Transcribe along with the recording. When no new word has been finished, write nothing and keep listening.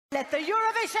Let the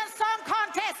Eurovision Song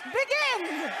Contest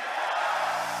begin!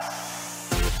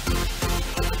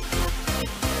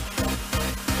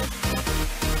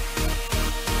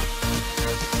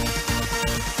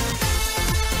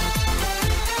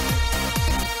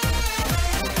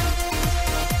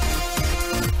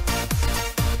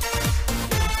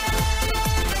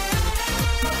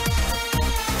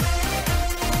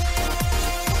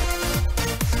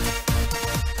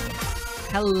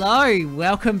 Hello,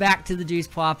 welcome back to the Douze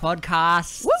Points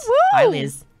podcast. Woo woo! Hi,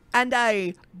 Liz. And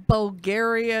a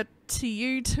Bulgaria to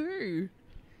you too.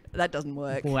 That doesn't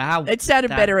work. Wow, it sounded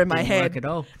better in my head. Work at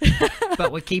all.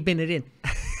 But we're keeping it in.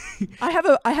 I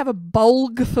have a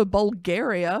bulg for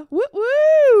Bulgaria. Woo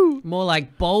woo! More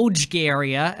like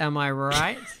Bulgaria, am I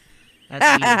right?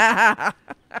 That's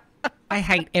I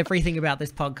hate everything about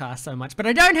this podcast so much, but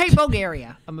I don't hate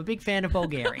Bulgaria. I'm a big fan of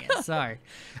Bulgaria, so.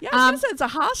 Yeah, I was gonna say it's a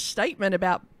harsh statement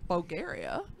about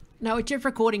Bulgaria. No, it's just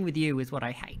recording with you is what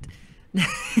I hate.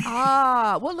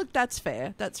 Well, look, that's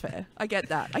fair. That's fair. I get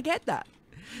that.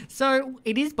 So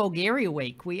it is Bulgaria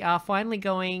week. We are finally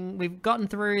we've gotten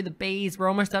through the B's. We're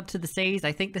almost up to the C's.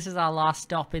 I think this is our last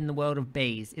stop in the world of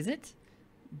B's. Is it?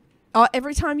 Oh,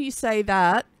 every time you say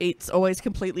that, it's always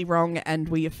completely wrong and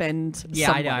we offend somebody.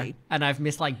 I know. And I've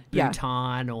missed like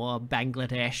Bhutan or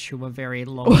Bangladesh, who are very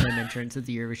long-term entrants at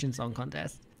the Eurovision Song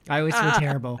Contest. I always feel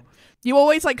terrible. You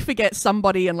always like forget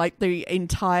somebody and like the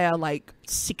entire like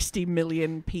 60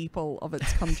 million people of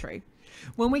its country.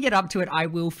 When we get up to it, I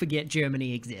will forget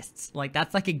Germany exists. Like,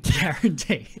 that's like a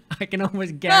guarantee. I can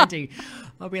almost guarantee.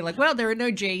 I'll be like, well, there are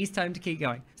no G's, time to keep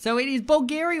going. So it is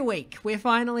Bulgaria week. We're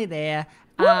finally there.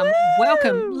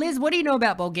 Welcome. Liz, what do you know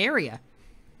about Bulgaria?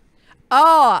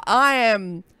 Oh, I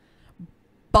am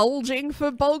bulging for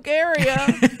Bulgaria.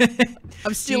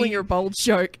 I'm stealing your bulge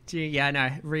joke. Yeah, I know.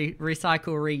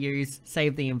 Recycle, reuse,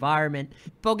 save the environment.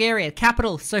 Bulgaria,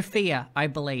 capital, Sofia, I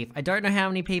believe. I don't know how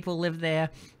many people live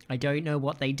there. I don't know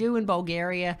what they do in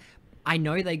Bulgaria. I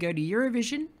know they go to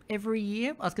Eurovision every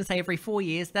year. I was going to say every 4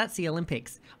 years. That's the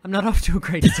Olympics. I'm not off to a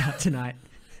great start tonight.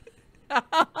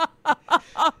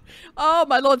 Oh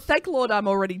my lord, thank lord I'm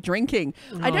already drinking.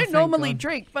 I don't normally God.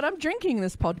 drink, but I'm drinking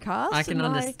this podcast. I can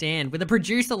understand. With a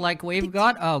producer like we've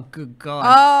got, oh good God.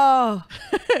 Oh,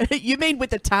 you mean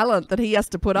with the talent that he has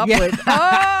to put up with?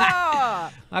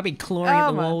 Oh! I'd be clawing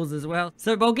at the walls as well.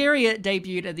 So Bulgaria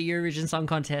debuted at the Eurovision Song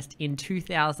Contest in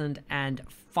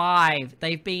 2005.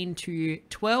 They've been to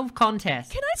 12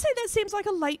 contests. Can I say that seems like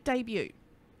a late debut?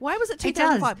 Why was it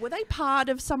 2005? Were they part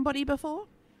of somebody before?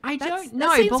 I don't know.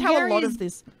 That seems how a lot of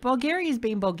this. Bulgaria's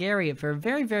been Bulgaria for a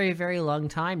very, very, very long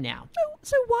time now.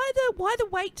 So why the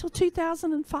wait till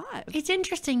 2005? It's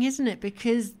interesting, isn't it?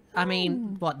 Because I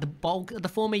mean, the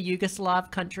former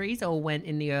Yugoslav countries all went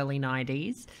in the early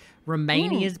 90s.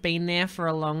 Romania's been there for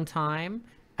a long time.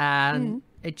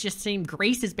 It just seemed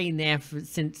Greece has been there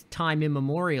since time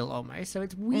immemorial almost. So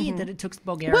it's weird that it took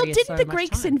Bulgaria so much time. Well, didn't the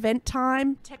Greeks invent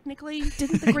time, technically?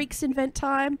 Didn't the Greeks invent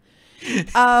time?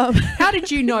 How did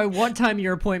you know what time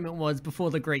your appointment was before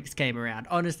the Greeks came around?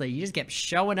 Honestly, you just kept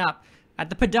showing up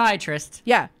at the podiatrist.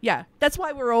 Yeah. That's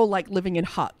why we're all like living in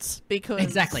huts because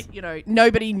exactly. You know,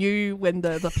 nobody knew when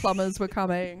the plumbers were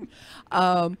coming.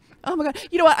 Oh my God.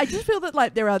 You know what? I just feel that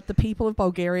like the people of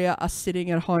Bulgaria are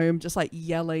sitting at home just like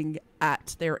yelling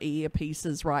at their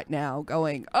earpieces right now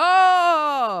going,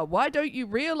 oh, why don't you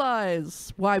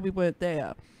realize why we weren't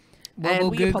there? Well, and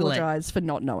we'll we apologize for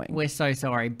not knowing. We're so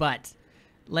sorry, but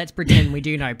let's pretend we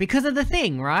do know. Because of the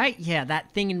thing, right? Yeah,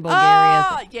 that thing in Bulgaria.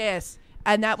 Oh, yes.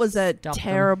 And that was a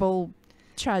terrible,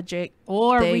 tragic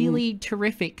or thing. A really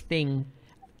terrific thing.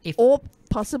 Or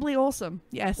possibly awesome,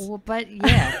 yes. But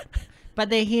yeah. But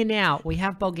they're here now. We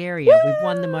have Bulgaria. Woo! We've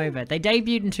won them over. They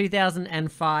debuted in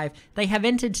 2005. They have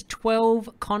entered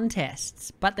 12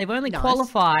 contests, but they've only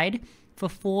qualified for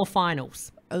 4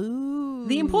 finals. Ooh.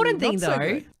 The important thing,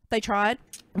 though... They tried?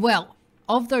 Well,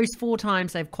 of those 4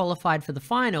 times they've qualified for the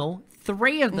final,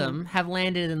 3 of them have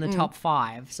landed in the top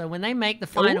 5. So when they make the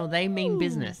final, they mean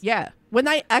business. Yeah. When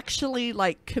they actually,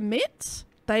 like, commit,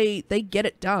 they get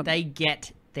it done. They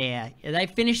get there. They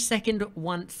finished second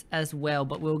once as well,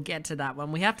 but we'll get to that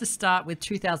one. We have to start with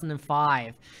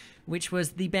 2005, which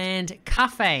was the band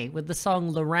Cafe with the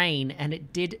song Lorraine, and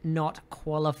it did not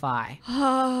qualify.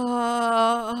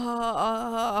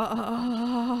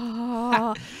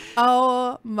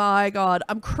 Oh my God.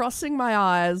 I'm crossing my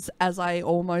eyes as I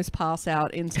almost pass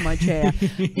out into my chair.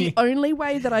 The only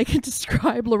way that I can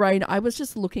describe Lorraine, I was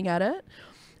just looking at it.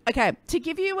 Okay, to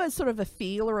give you a sort of a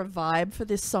feel or a vibe for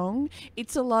this song,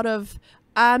 it's a lot of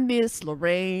I miss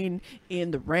Lorraine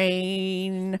in the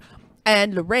rain.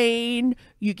 And Lorraine,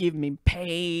 you give me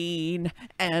pain.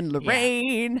 And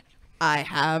Lorraine, I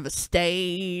have a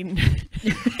stain.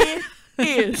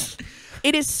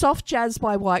 It is soft jazz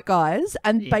by white guys.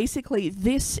 And basically,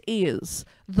 this is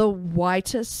the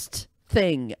whitest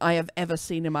thing I have ever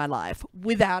seen in my life.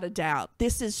 Without a doubt.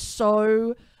 This is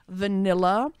so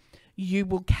vanilla, you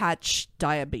will catch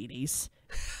diabetes.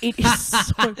 It is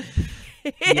so...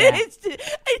 It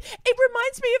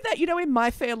reminds me of that, in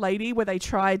My Fair Lady, where they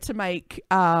tried to make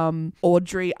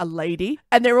Audrey a lady,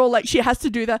 and they're all like, she has to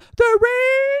do the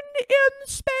rain in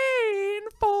Spain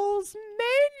falls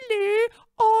mainly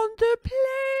on the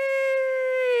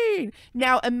plain.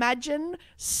 Now imagine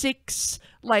 6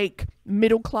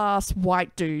 middle class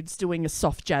white dudes doing a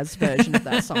soft jazz version of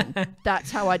that song.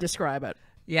 That's how I describe it.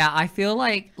 Yeah, I feel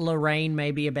like Lorraine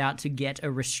may be about to get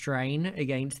a restrain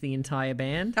against the entire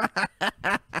band.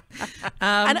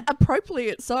 And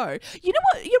appropriately so. You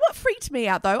know what freaked me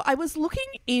out, though? I was looking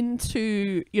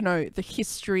into, the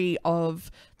history of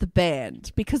the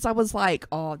band, because I was like,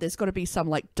 oh, there's got to be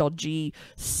some dodgy,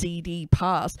 seedy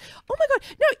past. Oh my God.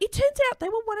 No, it turns out they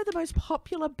were one of the most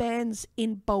popular bands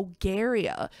in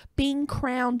Bulgaria, being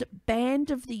crowned Band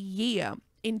of the Year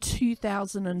in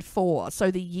 2004,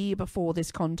 so the year before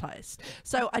this contest.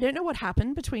 So I don't know what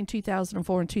happened between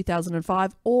 2004 and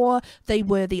 2005, or they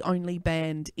were the only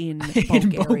band in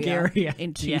Bulgaria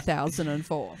in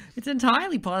 2004. It's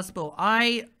entirely possible.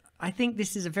 I think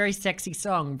this is a very sexy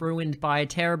song, ruined by a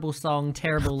terrible song,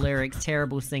 terrible lyrics,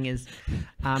 terrible singers,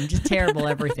 just terrible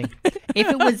everything. If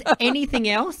it was anything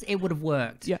else, it would have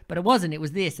worked. Yeah. But it wasn't. It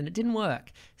was this, and it didn't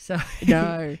work. So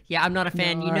no. Yeah, I'm not a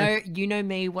fan. No. You know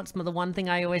me. What's the one thing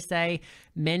I always say?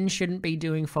 Men shouldn't be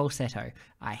doing falsetto.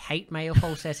 I hate male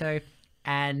falsetto,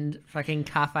 and fucking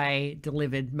cafe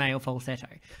delivered male falsetto.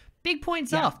 Big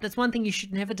points off. That's one thing you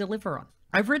should never deliver on.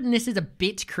 I've written this as a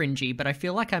bit cringy, but I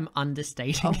feel like I'm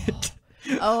understating it.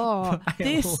 You know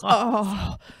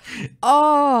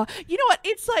what?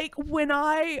 It's like when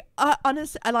I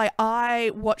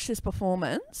watch this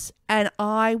performance and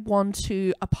I want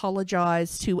to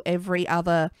apologize to every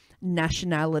other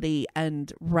nationality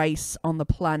and race on the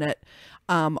planet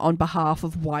on behalf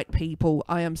of white people.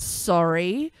 I am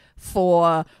sorry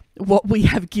for what we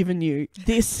have given you.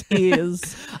 This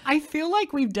is... I feel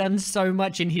like we've done so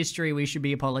much in history we should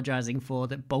be apologising for,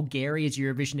 that Bulgaria's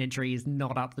Eurovision entry is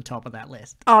not up the top of that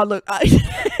list. Oh, look.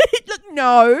 Look,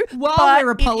 no. While but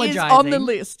we're apologising... It is on the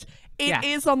list. It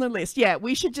is on the list. Yeah,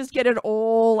 we should just get it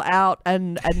all out.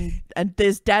 And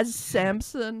there's Daz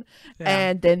Sampson,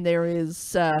 and then there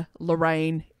is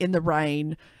Lorraine in the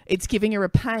rain. It's giving her a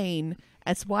pain.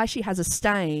 That's why she has a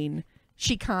stain.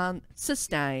 She can't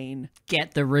sustain.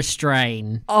 Get the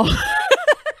restrain. Oh.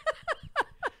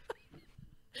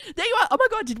 There you are. Oh my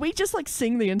God, did we just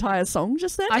sing the entire song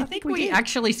just then? I think we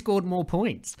actually scored more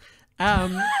points.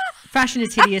 Fashion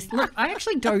is hideous. Look, I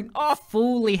actually don't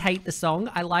fully hate the song.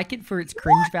 I like it for its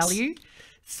cringe value.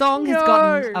 Song has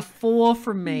gotten a 4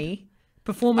 from me.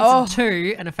 Performance of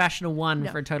 2 and a fashion of 1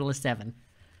 for a total of 7.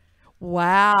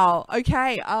 Wow.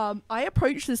 Okay. I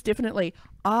approached this differently.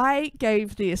 I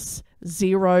gave this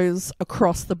 0s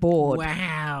across the board.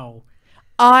 Wow.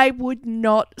 I would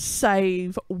not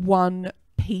save one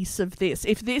piece of this.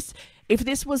 If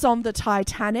this was on the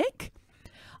Titanic,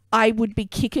 I would be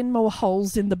kicking more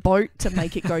holes in the boat to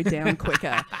make it go down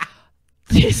quicker.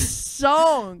 This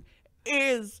song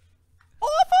is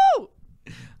awful.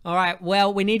 All right,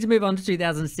 well, we need to move on to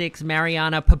 2006.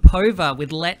 Mariana Popova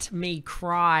with Let Me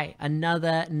Cry,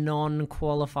 another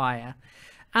non-qualifier.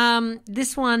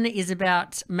 This one is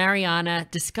about Mariana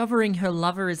discovering her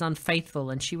lover is unfaithful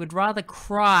and she would rather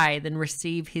cry than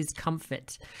receive his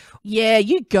comfort. Yeah,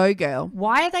 you go, girl.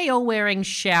 Why are they all wearing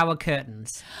shower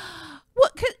curtains? Well,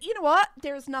 'cause you know what?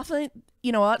 There is nothing...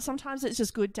 You know what? Sometimes it's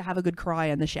just good to have a good cry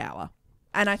in the shower.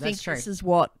 And I think this is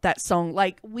what that song...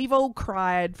 we've all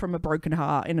cried from a broken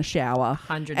heart in a shower.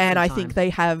 Hundreds and of I times. think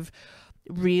they have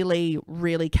really,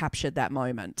 really captured that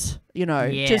moment.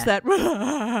 Just that...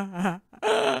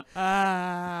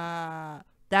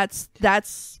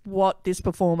 That's what this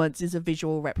performance is a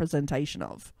visual representation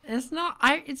of. It's not.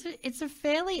 It's a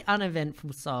fairly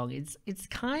uneventful song. It's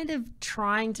kind of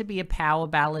trying to be a power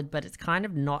ballad, but it's kind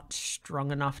of not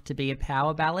strong enough to be a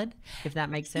power ballad, if that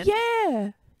makes sense.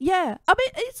 Yeah. Yeah. I mean,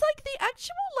 it's the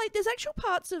actual, there's actual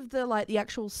parts of the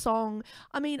actual song.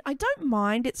 I mean, I don't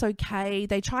mind. It's okay.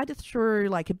 They tried to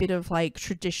throw a bit of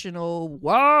traditional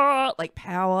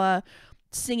power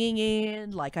singing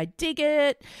in. I dig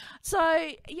it.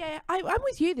 So yeah, I'm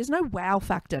with you. There's no wow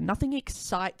factor. Nothing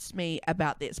excites me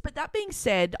about this. But that being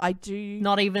said, I do...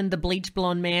 Not even the bleach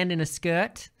blonde man in a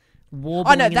skirt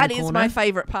warbling Oh no, in that the is corner. my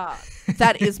favorite part.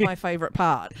 That is my favorite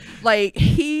part. Like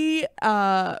he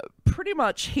pretty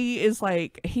much he is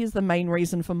the main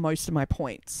reason for most of my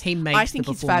points. He makes I think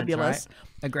the he's performance, fabulous. right?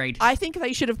 Agreed. I think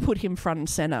they should have put him front and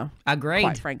center. Agreed.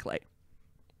 Quite frankly.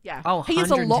 Yeah. Oh, he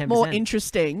is a lot more 110%.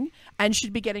 interesting and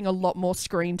should be getting a lot more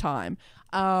screen time.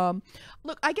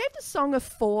 Look, I gave the song a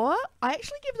 4. I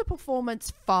actually give the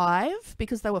performance 5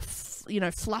 because they were,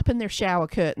 flapping their shower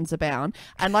curtains about.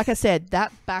 And like I said,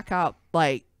 that backup,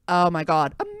 like, oh my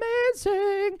God,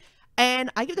 amazing. And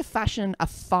I give the fashion a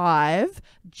 5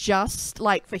 just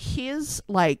like for his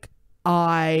like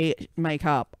eye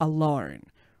makeup alone.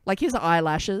 Like his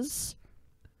eyelashes,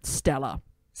 stellar.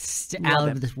 Out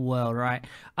of this world, right?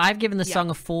 I've given the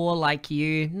song a 4 like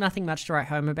you. Nothing much to write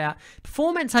home about.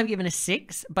 Performance, I've given a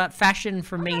 6, but fashion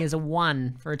for me is a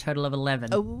 1 for a total of 11.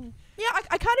 Oh, yeah,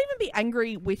 I can't even be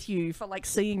angry with you for like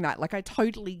seeing that. Like I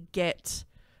totally get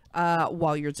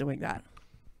while you're doing that.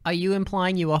 Are you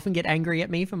implying you often get angry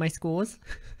at me for my scores?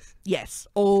 Yes,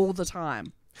 all the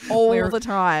time. All the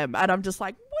time. And I'm just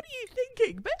like, what are you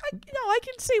thinking? But I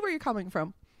can see where you're coming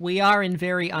from. We are in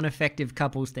very ineffective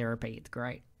couples therapy. It's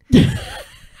great.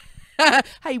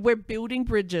 Hey, we're building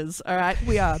bridges, all right?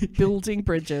 We are building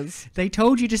bridges. They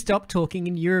told you to stop talking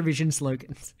in Eurovision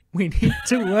slogans. We need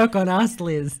to work on us,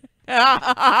 Liz.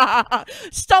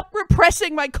 Stop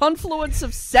repressing my confluence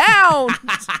of sound.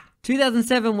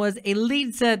 2007 was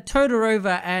Elitsa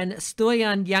Todorova and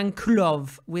Stoyan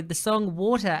Yankulov with the song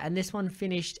Water, and this one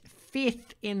finished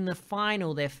 5th in the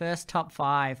final, their first top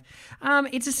 5.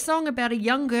 It's a song about a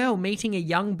young girl meeting a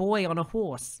young boy on a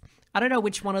horse. I don't know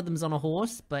which one of them's on a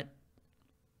horse, but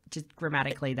just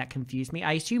grammatically that confused me.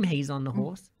 I assume he's on the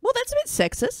horse. Well, that's a bit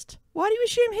sexist. Why do you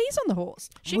assume he's on the horse?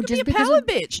 She Well, could be just a because power of-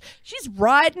 bitch. She's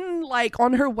riding like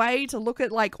on her way to look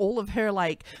at like all of her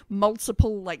like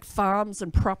multiple like farms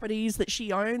and properties that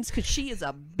she owns because she is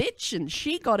a bitch and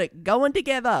she got it going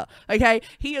together. Okay,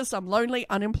 he is some lonely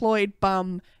unemployed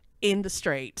bum in the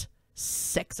street.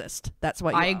 Sexist. That's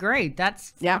what you I are. agree.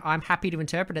 Yeah. I'm happy to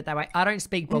interpret it that way. I don't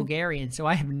speak Bulgarian, so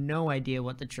I have no idea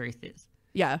what the truth is.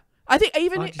 Yeah. I think I'll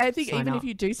even just sign if up.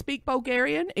 you do speak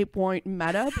Bulgarian, it won't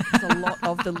matter because a lot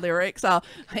of the lyrics are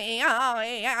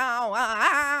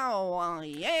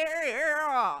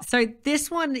yeah. So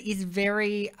this one is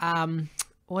very,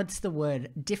 what's the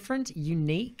word? Different,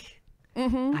 unique,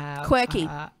 Quirky.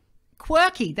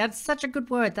 quirky. That's such a good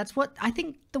word. That's what I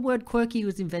think the word quirky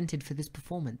was invented for this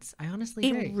performance. I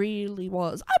honestly do. It really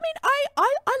was. I mean,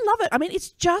 I love it. I mean,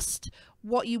 it's just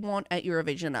what you want at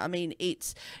Eurovision. I mean,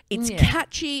 it's Yeah.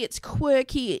 catchy, it's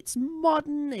quirky, it's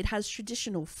modern, it has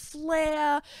traditional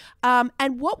flair.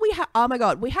 And what we have, oh my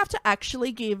God, we have to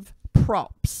actually give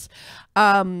props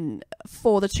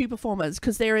for the two performers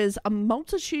because there is a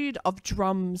multitude of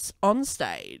drums on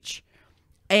stage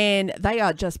and they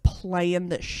are just playing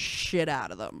the shit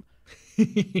out of them.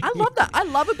 I love that. I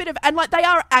love a bit of, and like they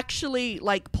are actually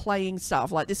like playing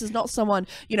stuff. Like this is not someone,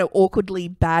 awkwardly,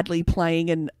 badly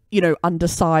playing an,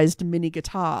 undersized mini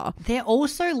guitar. They're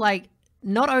also like,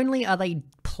 not only are they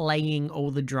playing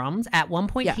all the drums, at one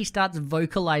point Yeah. he starts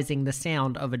vocalizing the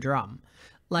sound of a drum.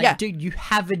 Like, Yeah. dude, you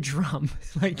have a drum.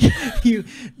 Like,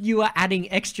 you are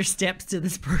adding extra steps to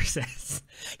this process.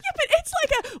 Yeah, but it's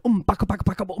like a baka baka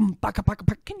baka baka baka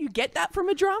baka. Can you get that from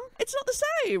a drum? It's not the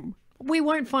same. We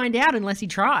won't find out unless he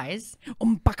tries.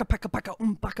 Baka baka baka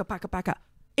baka baka baka.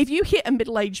 If you hit a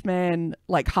middle-aged man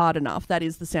like hard enough, that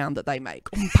is the sound that they make.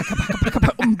 Baka baka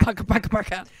baka baka baka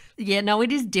baka. Yeah, no,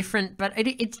 it is different, but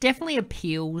it definitely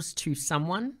appeals to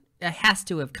someone. It has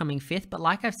to have coming 5th, but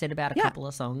like I've said about a couple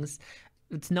of songs,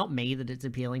 it's not me that it's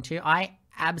appealing to. I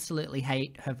absolutely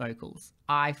hate her vocals.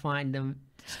 I find them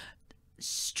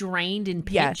strained in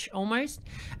pitch almost.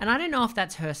 And I don't know if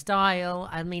that's her style.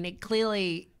 I mean, it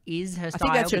clearly is her style.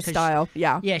 I think that's her because style.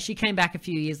 Yeah. Yeah, she came back a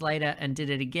few years later and did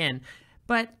it again.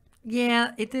 But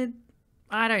yeah, it did.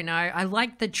 I don't know. I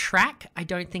like the track. I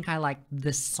don't think I like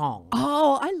the song.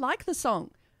 Oh, I like the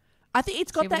song. I think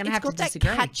it's got we're that. gonna It's have to got that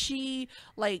disagree. catchy,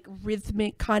 like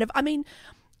rhythmic kind of. I mean,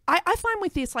 I find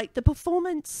with this, like the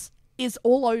performance is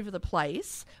all over the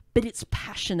place, but it's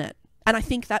passionate, and I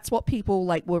think that's what people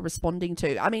like were responding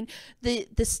to. I mean, the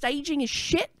staging is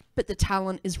shit, but the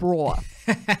talent is raw.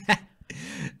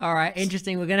 All right,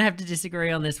 interesting. We're going to have to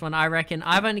disagree on this one. I reckon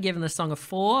I've only given the song a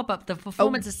 4, but the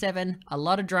performance a 7. A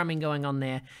lot of drumming going on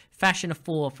there. Fashion a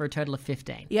 4 for a total of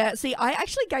 15. Yeah. See, I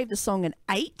actually gave the song an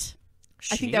 8.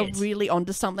 I think they're Shit. really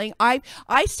onto something. I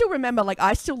still remember, like,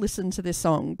 I still listen to this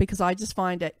song because I just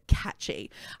find it catchy.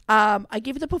 I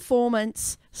give the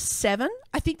performance 7.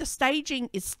 I think the staging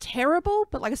is terrible,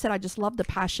 but like I said, I just love the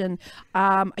passion.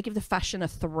 I give the fashion a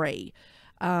 3.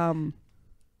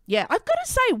 Yeah, I've got to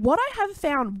say, what I have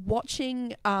found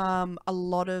watching a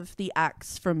lot of the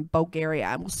acts from Bulgaria,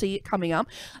 and we'll see it coming up,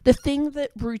 the thing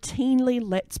that routinely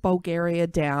lets Bulgaria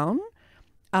down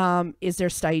is their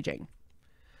staging.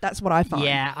 That's what I find.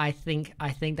 Yeah, I think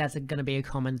that's going to be a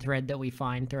common thread that we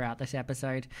find throughout this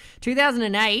episode.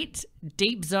 2008,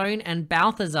 Deep Zone and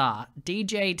Balthazar,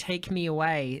 DJ Take Me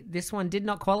Away. This one did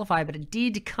not qualify, but it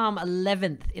did come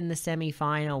 11th in the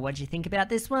semi-final. What do you think about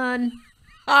this one?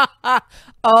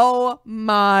 Oh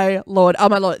my lord. Oh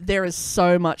my lord. There is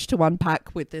so much to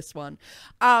unpack with this one.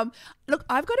 Look,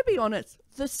 I've got to be honest.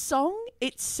 The song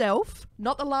itself,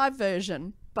 not the live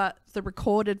version, but the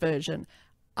recorded version,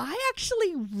 I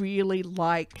actually really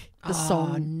like the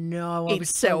song. No, I was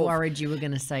so worried you were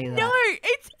going to say that. No,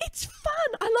 it's fun.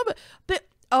 I love it. But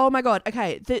oh my god,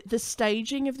 okay, the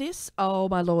staging of this, oh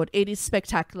my lord, it is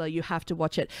spectacular. You have to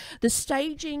watch it. The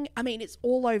staging, I mean, it's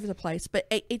all over the place, but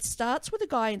it starts with a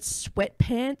guy in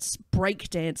sweatpants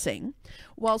breakdancing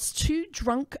whilst two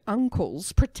drunk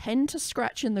uncles pretend to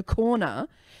scratch in the corner,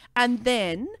 and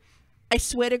then, I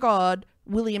swear to God,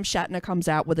 William Shatner comes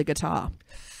out with a guitar.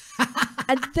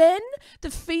 And then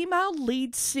the female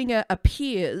lead singer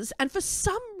appears, and for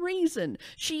some reason,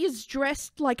 she is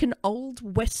dressed like an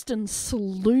old Western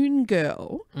saloon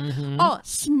girl. Mm-hmm. Oh,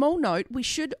 small note, we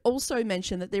should also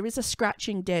mention that there is a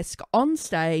scratching desk on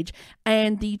stage,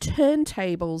 and the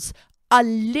turntables are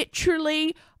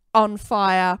literally on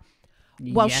fire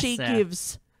while she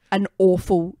gives an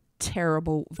awful,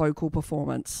 terrible vocal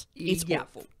performance. It's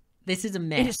awful. This is a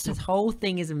mess. This whole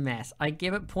thing is a mess. I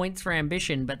give it points for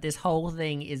ambition, but this whole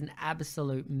thing is an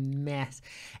absolute mess.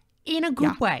 In a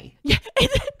good way. Yeah.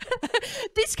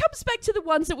 This comes back to the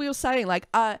ones that we were saying. Like,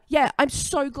 I'm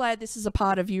so glad this is a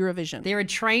part of Eurovision. There are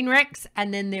train wrecks,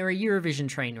 and then there are Eurovision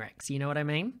train wrecks. You know what I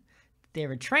mean? There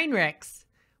are train wrecks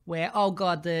where, oh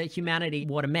God, the humanity,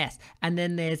 what a mess. And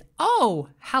then there's, oh,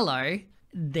 hello,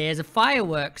 there's a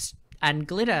fireworks and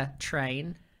glitter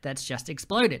train that's just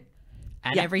exploded.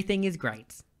 And everything is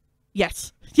great.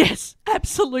 Yes,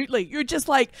 absolutely. You're just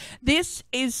like, this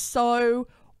is so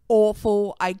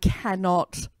awful. I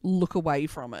cannot look away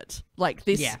from it. Like,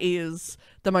 this is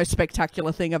the most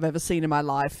spectacular thing I've ever seen in my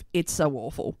life. It's so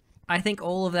awful. I think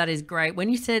all of that is great. When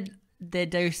you said they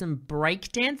do some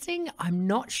break dancing, I'm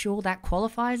not sure that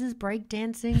qualifies as break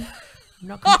dancing. I'm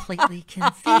not completely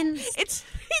convinced. It's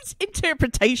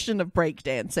interpretation of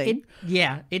breakdancing.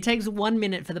 It takes 1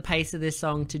 minute for the pace of this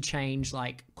song to change,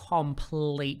 like,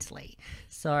 completely.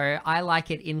 So I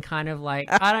like it in kind of like,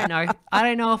 I don't know. I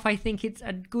don't know if I think it's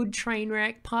a good train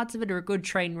wreck. Parts of it are a good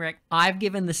train wreck. I've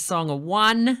given the song a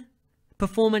 1,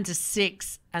 performance a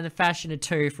 6, and the fashion a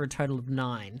 2 for a total of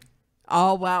 9.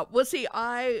 Oh, wow. Well, see,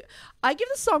 I give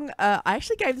the song, I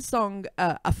actually gave the song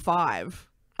a 5.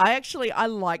 I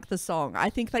like the song. I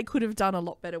think they could have done a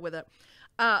lot better with it.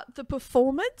 The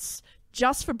performance,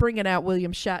 just for bringing out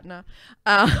William Shatner.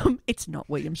 It's not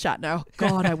William Shatner. Oh,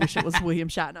 God, I wish it was William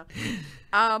Shatner.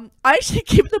 I actually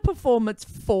give the performance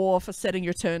 4 for setting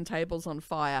your turntables on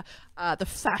fire. The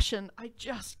fashion, I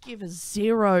just give a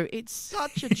 0. It's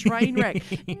such a train wreck.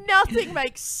 Nothing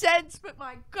makes sense, but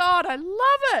my God, I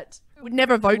love it. Would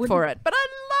never vote for it, but I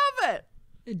love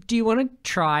it. Do you want to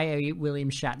try a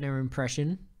William Shatner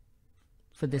impression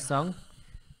for this song?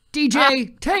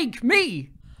 DJ, take me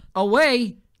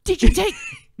away. DJ, take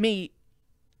me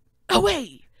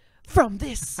away from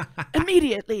this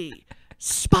immediately.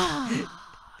 Spark.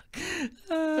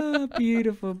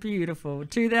 Beautiful, beautiful.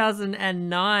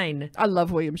 2009. I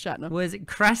love William Shatner. Was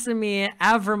Krasimir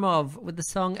Avramov with the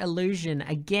song Illusion.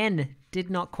 Again, did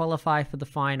not qualify for the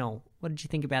final. What did you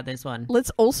think about this one? Let's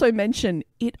also mention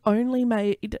it only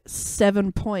made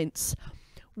 7 points.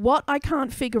 What I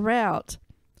can't figure out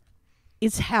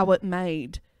is how it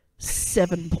made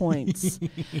 7 points.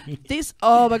 This,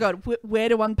 oh my God, where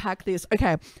to unpack this?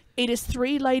 Okay, it is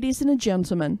 3 ladies and a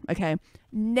gentleman. Okay,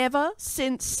 never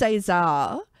since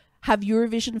César have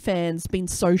Eurovision fans been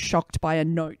so shocked by a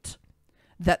note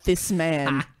that this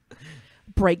man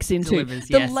breaks into. Delivers,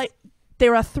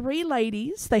 there are 3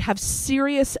 ladies. They have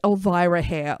serious Elvira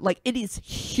hair. Like, it is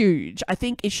huge. I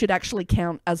think it should actually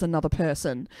count as another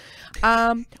person.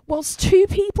 Whilst 2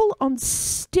 people on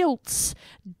stilts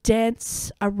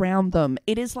dance around them.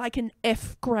 It is like an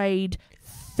F-grade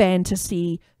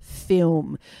fantasy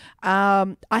film.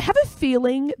 I have a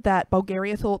feeling that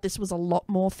Bulgaria thought this was a lot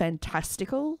more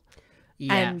fantastical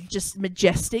and just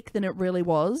majestic than it really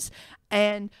was.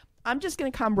 And I'm just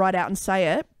going to come right out and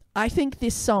say it. I think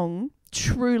this song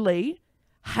truly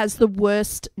has the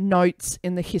worst notes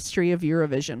in the history of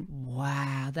Eurovision.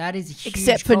 Wow, that is a huge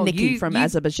Except for call. Nikki from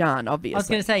Azerbaijan, obviously. I was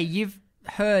going to say,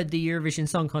 heard the Eurovision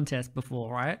Song Contest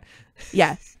before, right?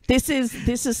 Yeah, this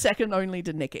is second only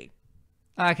to Nikki.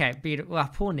 Okay, beautiful. Well,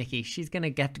 poor Nikki. She's going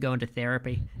to have to go into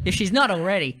therapy if she's not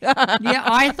already. Yeah,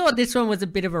 I thought this one was a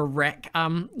bit of a wreck.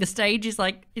 The stage is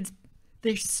like,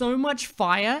 there's so much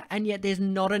fire, and yet there's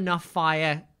not enough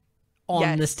fire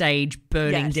on the stage,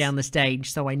 burning down the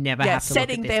stage, so I never have to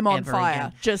setting look at this them on ever fire.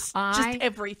 again. Just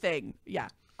everything. Yeah.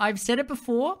 I've said it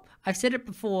before. I've said it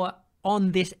before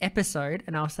on this episode,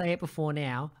 and I'll say it before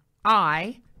now.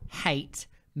 I hate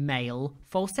male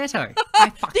falsetto. I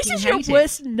fucking This is hate your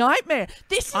worst nightmare.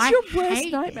 This is your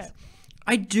worst nightmare. It.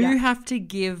 I do have to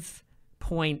give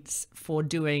points for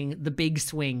doing the big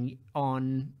swing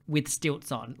with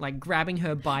stilts on, like grabbing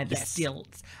her by the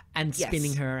stilts and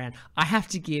spinning her around. I have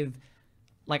to give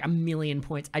like 1,000,000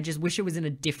 points. I just wish it was in a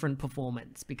different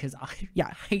performance because I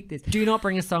hate this. Do not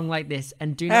bring a song like this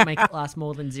and do not make it last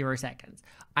more than 0 seconds.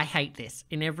 I hate this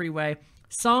in every way.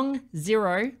 Song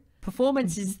 0,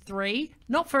 performance is 3,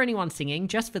 not for anyone singing,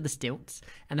 just for the stilts,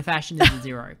 and the fashion is a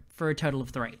 0 for a total of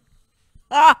 3.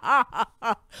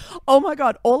 Oh my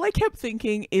God. All I kept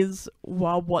thinking is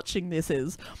while watching this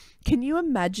is, can you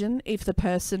imagine if the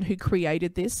person who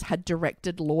created this had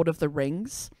directed Lord of the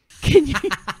Rings? Can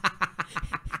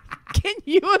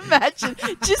you imagine?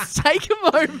 Just take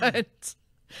a moment.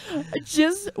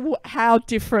 Just how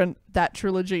different that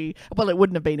trilogy. Well, it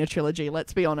wouldn't have been a trilogy.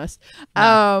 Let's be honest.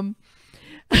 No.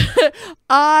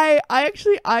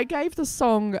 I gave the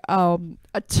song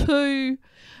a 2.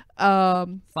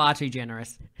 Far too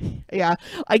generous. Yeah,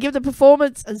 I give the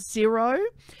performance a 0.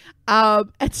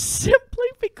 And simply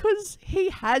because he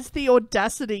has the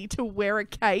audacity to wear a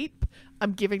cape,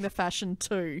 I'm giving the fashion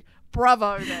 2.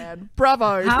 Bravo, man.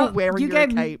 Bravo for wearing your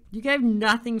cape. You gave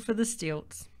nothing for the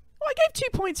stilts. Well, I gave 2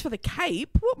 points for the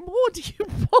cape. What more do you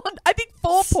want? I think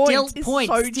 4 points is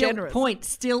so generous.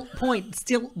 Still points.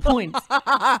 All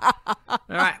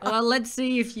right. Well, let's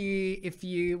see if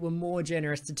you were more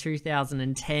generous to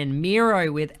 2010.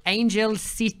 Miro with Angel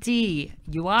City.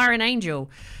 You are an angel.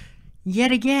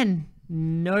 Yet again,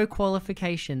 no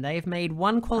qualification. They've made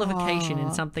 1 qualification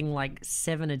in something like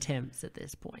 7 attempts at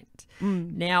this point.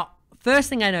 Now, first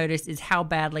thing I noticed is how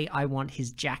badly I want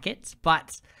his jacket,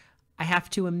 but I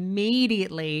have to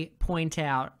immediately point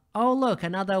out, oh, look,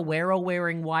 another we're all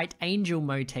wearing white angel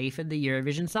motif at the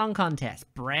Eurovision Song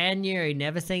Contest. Brand new.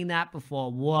 Never seen that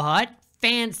before. What?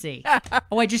 Fancy.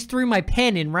 Oh, I just threw my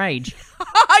pen in rage.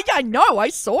 Yeah, I know. I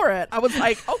saw it. I was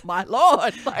like, oh, my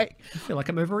Lord. Like, I feel like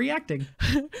I'm overreacting.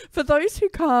 For those who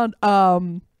can't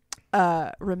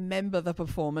remember the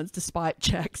performance despite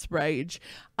Jack's rage,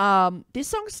 this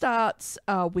song starts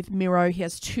with Miro. He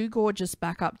has 2 gorgeous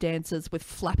backup dancers with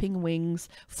flapping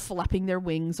their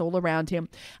wings all around him,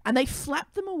 and they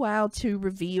flap them a while to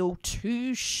reveal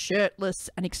 2 shirtless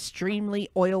and extremely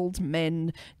oiled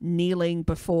men kneeling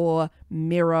before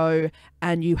Miro,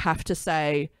 and you have to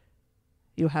say,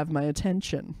 you have my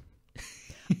attention.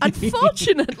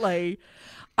 Unfortunately,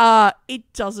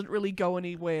 it doesn't really go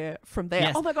anywhere from there.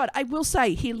 Yes. Oh my God, I will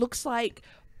say he looks like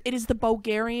it is the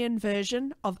Bulgarian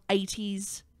version of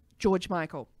 80s George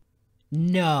Michael.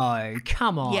 No,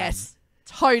 come on. Yes,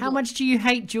 totally. How much do you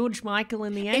hate George Michael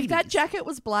in the 80s? If that jacket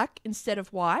was black instead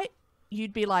of white,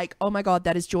 you'd be like, oh my God,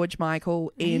 that is George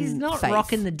Michael in He's not Faith.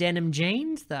 Rocking the denim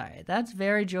jeans though. That's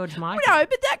very George Michael. No,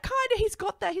 but that kind of, he's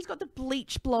got the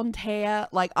bleach blonde hair.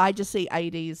 Like, I just see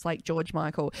 80s like George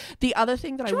Michael. The other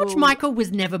thing that George Michael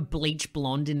was never bleach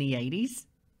blonde in the 80s.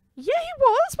 Yeah, he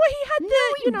was. Well, he had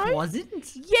he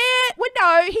wasn't. Yeah, well,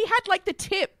 no, he had like the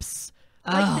tips.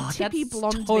 Like the tippy that's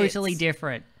blonde totally bits.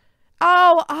 Different.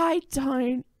 Oh, I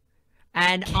don't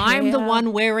And care. I'm the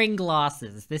one wearing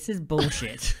glasses. This is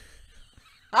bullshit.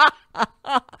 I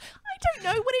don't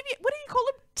know. What do you call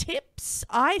them? Tips?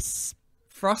 Ice?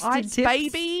 Frosted tips?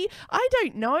 Baby? I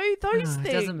don't know. Those things.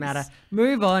 It doesn't matter.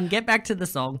 Move on. Get back to the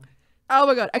song. Oh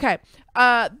my God. Okay.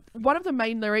 One of the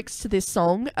main lyrics to this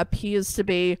song appears to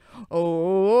be, oh.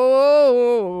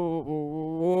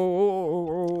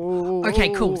 Okay,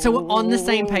 cool. So we're on the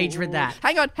same page with that.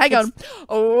 Hang on.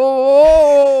 Oh.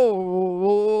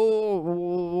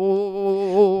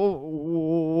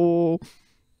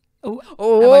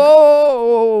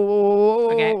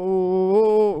 Okay.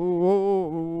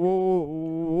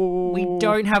 We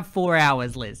don't have 4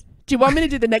 hours, Liz. Do you want me to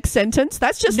do the next sentence?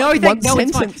 That's just one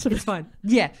sentence. It's fine.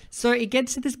 Yeah. So it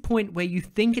gets to this point where you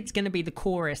think it's going to be the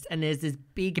chorus and there's this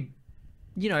big,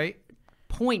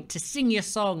 point to sing your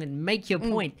song and make your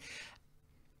point.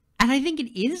 And I think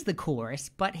it is the chorus,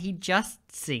 but he just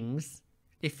sings,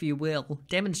 if you will,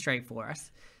 demonstrate for us.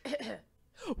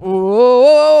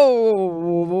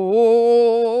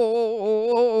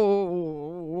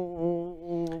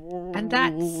 And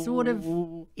that's sort of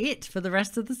it for the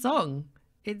rest of the song.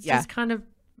 It's just kind of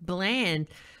bland.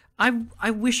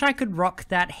 I wish I could rock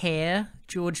that hair,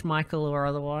 George Michael or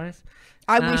otherwise.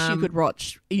 I wish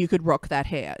you could rock that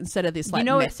hair instead of this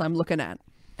mess I'm looking at.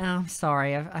 Oh, I'm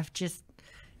sorry. I've just...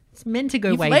 It's meant to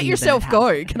go You've wavy. let yourself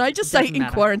go. Can I just say, in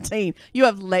matter. quarantine, you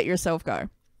have let yourself go.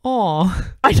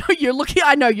 Oh, I know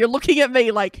you're looking at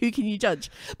me like, who can you judge?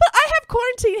 But I have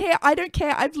quarantine hair. I don't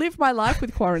care. I've lived my life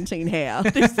with quarantine hair.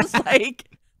 This is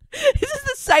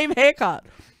the same haircut.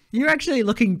 you're actually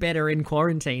looking better in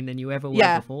quarantine than you ever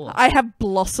were before. I have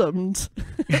blossomed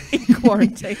in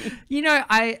quarantine. You know,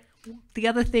 the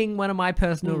other thing, one of my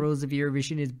personal rules of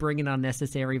Eurovision is bring an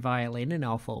unnecessary violin, and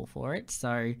I'll fall for it.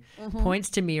 So points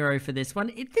to Miro for this one.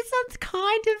 This one's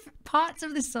kind of parts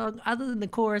of the song, other than the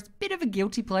chorus, bit of a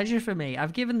guilty pleasure for me.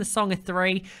 I've given the song a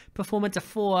 3, performance a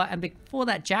 4, and before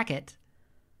that jacket,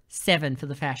 7 for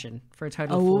the fashion, for a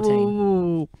total of 14.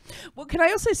 Ooh. Well, can I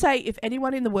also say, if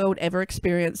anyone in the world ever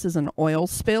experiences an oil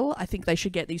spill, I think they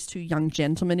should get these 2 young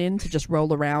gentlemen in to just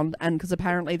roll around, and because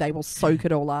apparently they will soak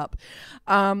it all up.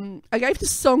 I gave the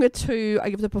song a 2, I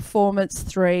give the performance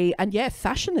 3, and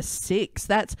fashion a 6.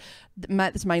 That's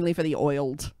mainly for the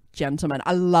oiled gentlemen.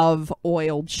 I love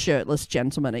oiled shirtless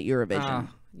gentlemen at Eurovision.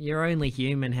 You're only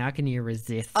human. How can you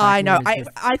resist? I know.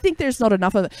 I think there's not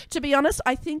enough of it. To be honest,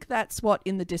 I think that's what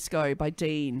In the Disco by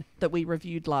Dean that we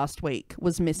reviewed last week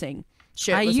was missing.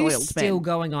 Shirtless Are you oiled still men.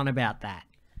 going on about that?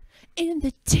 In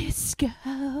the disco.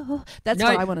 That's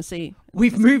what I want to see.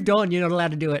 We've moved on. You're not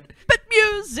allowed to do it. But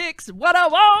music's what I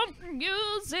want.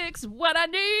 Music's what I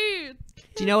need.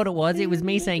 Do you know what it was? It was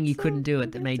me saying you couldn't do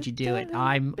it that made you do it.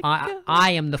 I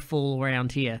am the fool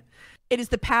around here. It is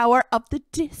the power of the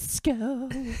disco.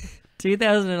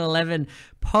 2011,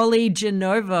 Poli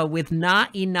Genova with Na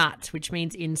I Nut, which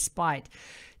means in spite.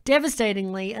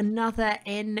 Devastatingly, another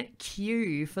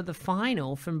NQ for the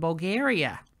final from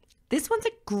Bulgaria. This one's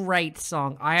a great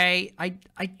song.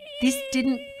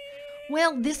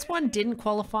 This one didn't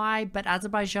qualify, but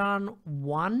Azerbaijan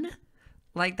won.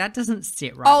 Like, that doesn't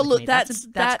sit right. Oh, with look, me. that's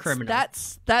criminal.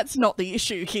 That's not the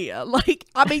issue here. Like,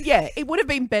 I mean, it would have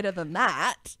been better than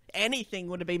that. Anything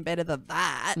would have been better than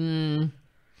that.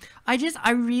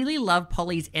 I really love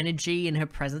Polly's energy and her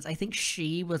presence. I think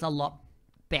she was a lot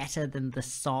better than the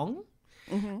song,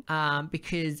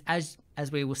 because as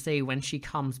we will see when she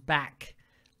comes back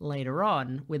later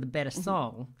on with a better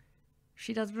song,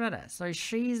 she does better. So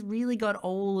she's really got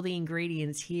all the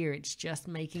ingredients here. It's just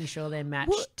making sure they're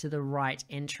matched to the right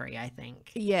entry, I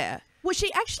think. Yeah. Well,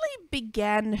 she actually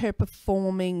began her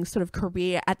performing sort of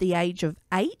career at the age of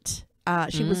 8.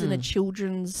 She was in a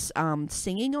children's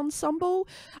singing ensemble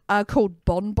called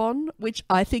Bon Bon, which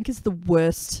I think is the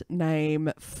worst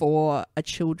name for a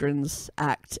children's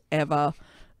act ever.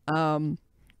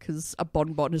 Because a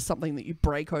bonbon is something that you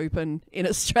break open in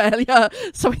Australia.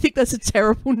 So I think that's a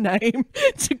terrible name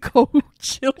to call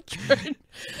children.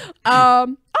 I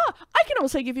can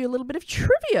also give you a little bit of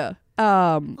trivia.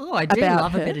 I do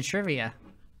love a bit of trivia.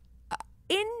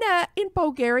 In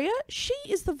Bulgaria, she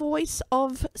is the voice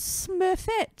of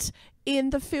Smurfette in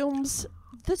the films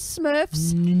The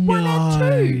Smurfs 1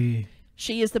 and 2.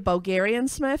 She is the Bulgarian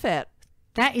Smurfette.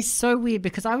 That is so weird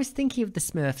because I was thinking of the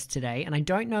Smurfs today and I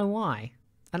don't know why.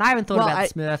 And I haven't thought about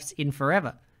the Smurfs in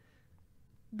forever.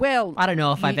 Well, I don't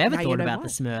know if I've ever thought about the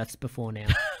Smurfs before now.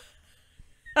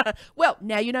 Well,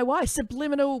 now you know why.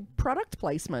 Subliminal product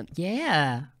placement.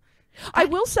 Yeah. I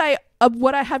will say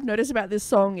what I have noticed about this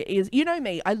song is, you know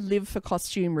me, I live for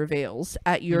costume reveals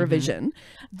at Eurovision.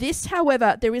 This,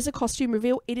 however, there is a costume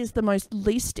reveal. It is the most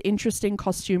least interesting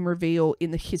costume reveal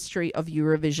in the history of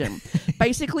Eurovision.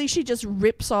 Basically, she just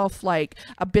rips off like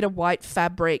a bit of white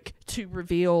fabric to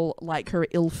reveal like her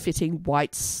ill-fitting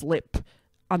white slip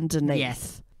underneath.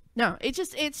 Yes. No,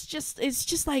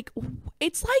 it's like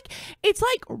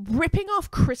ripping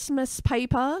off Christmas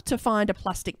paper to find a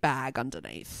plastic bag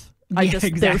underneath.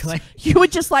 Exactly. You were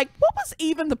just like, what was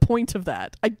even the point of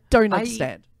that? I don't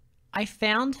understand. I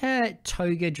found her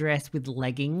toga dress with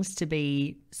leggings to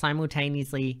be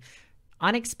simultaneously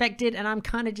unexpected, and I'm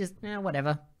kind of just,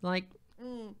 whatever. Like,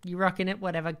 you rocking it,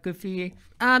 whatever, good for you.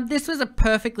 This was a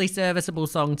perfectly serviceable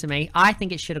song to me. I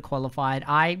think it should have qualified.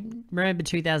 I remember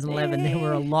 2011, there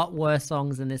were a lot worse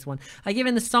songs than this one. I give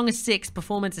in the song a 6,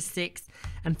 performance a 6,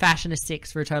 and fashion a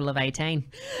 6 for a total of 18.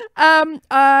 I'm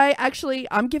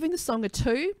giving the song a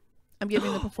 2. I'm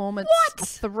giving the performance a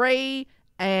 3,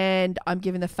 and I'm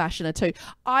giving the fashion a 2.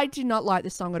 I do not like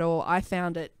this song at all. I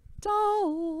found it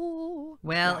dull.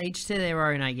 Well, each to their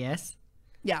own, I guess.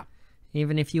 Yeah.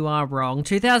 Even if you are wrong.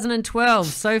 2012,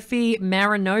 Sofi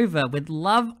Marinova with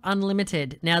Love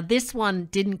Unlimited. Now, this one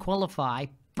didn't qualify,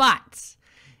 but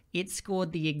it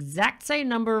scored the exact same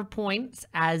number of points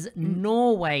as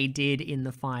Norway did in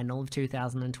the final of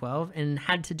 2012 and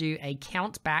had to do a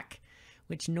count back,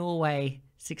 which Norway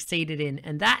succeeded in.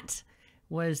 And that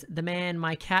was the man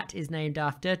my cat is named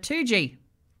after, 2G,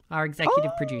 our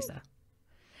executive producer.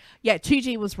 Yeah,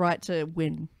 2G was right to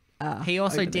win. He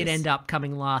also did end up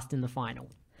coming last in the final.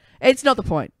 It's not the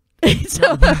point. That's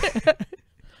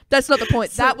not the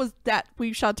point.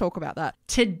 We shall talk about that.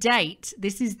 To date,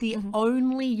 this is the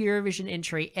only Eurovision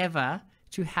entry ever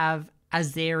to have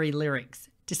Azeri lyrics,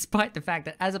 despite the fact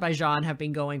that Azerbaijan have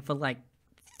been going for like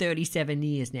 37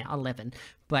 years now, 11.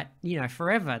 But,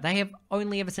 forever. They have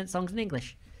only ever sent songs in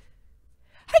English.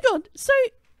 Hang on. So,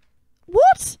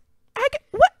 what?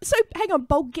 What? So, hang on.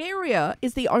 Bulgaria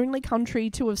is the only country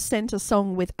to have sent a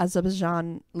song with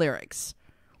Azerbaijan lyrics.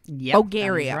 Yep,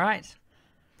 Bulgaria. Right.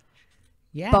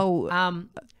 Yeah. In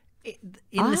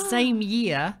the same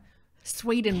year,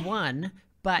 Sweden won,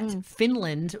 but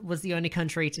Finland was the only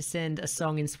country to send a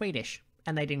song in Swedish,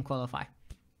 and they didn't qualify.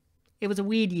 It was a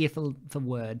weird year for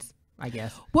words, I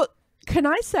guess. Well, can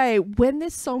I say, when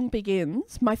this song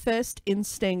begins, my first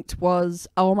instinct was,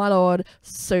 oh my lord,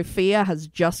 Sophia has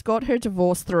just got her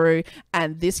divorce through,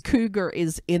 and this cougar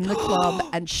is in the club,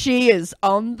 and she is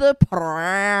on the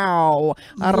prowl.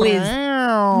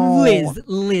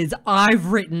 Liz, I've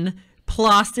written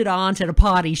plastered aunt at a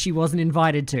party she wasn't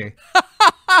invited to.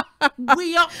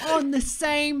 We are on the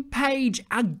same page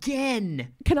again.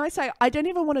 Can I say, I don't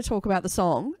even want to talk about the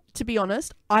song, to be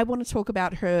honest. I want to talk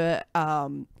about her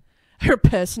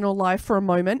personal life for a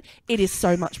moment. It is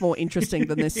so much more interesting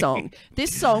than this song.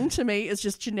 This song to me is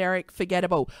just generic,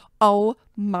 forgettable. Oh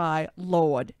my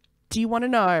lord. Do you want to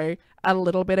know a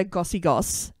little bit of gossy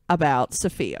goss about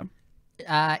Sophia?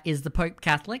 Is the Pope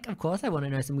Catholic? Of course I want to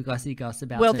know some gossy goss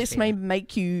about Well, Sophia. this may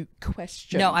make you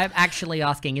question. No, I'm actually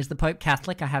asking, is the Pope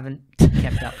Catholic? I haven't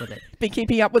kept up with it. Been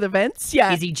keeping up with events?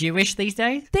 Yeah. Is he Jewish these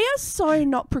days? They are so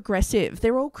not progressive.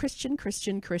 They're all Christian.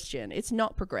 It's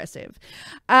not progressive.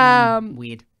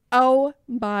 Weird. Oh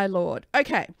my lord.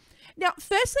 Okay. Now,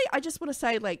 firstly, I just want to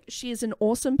say, she is an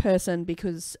awesome person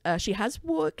because she has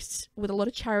worked with a lot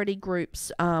of charity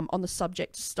groups on the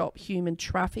subject to stop human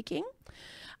trafficking.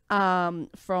 From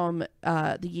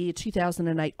the year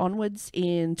 2008 onwards.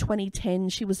 In 2010,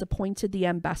 she was appointed the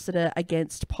ambassador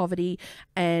against poverty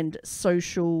and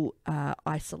social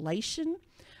isolation.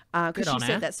 Because she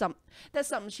said that's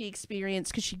something she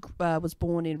experienced because she was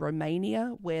born in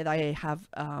Romania, where they have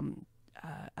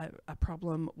a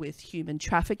problem with human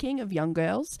trafficking of young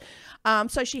girls.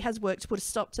 So she has worked to put a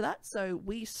stop to that. So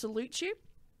we salute you.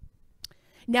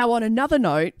 Now, on another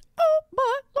note, oh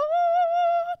my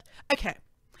lord. Okay.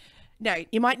 No,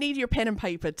 you might need your pen and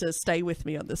paper to stay with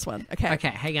me on this one. Okay. Okay,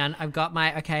 hang on. I've got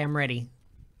my... Okay, I'm ready.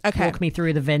 Okay. Walk me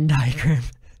through the Venn diagram.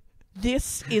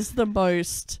 This is the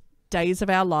most Days of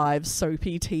Our Lives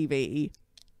soapy TV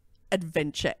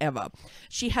adventure ever.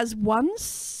 She has one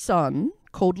son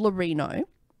called Loreno,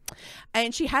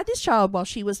 and she had this child while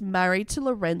she was married to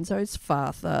Lorenzo's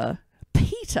father,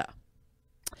 Peter.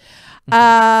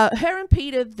 Her and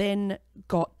Peter then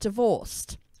got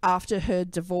divorced. After her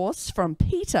divorce from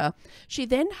Peter, she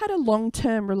then had a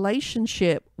long-term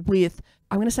relationship with,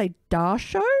 I'm going to say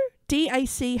Dacho?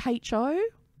 D-A-C-H-O?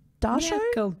 Dacho? Yeah,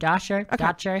 cool. Dacho. Okay.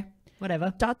 Dacho.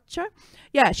 Whatever. Dacho?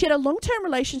 Yeah, she had a long-term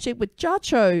relationship with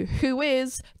Dacho, who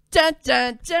is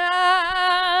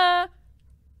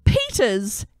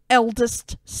Peter's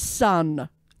eldest son.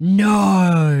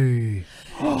 No.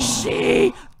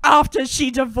 After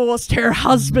she divorced her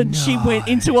husband, she went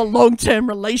into a long-term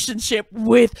relationship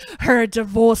with her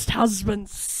divorced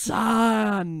husband's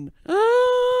son. But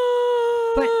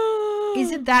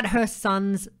isn't that her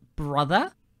son's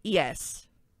brother? Yes.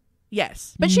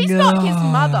 But she's not his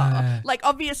mother.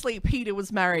 Obviously, Peter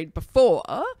was married before.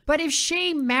 But if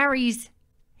she marries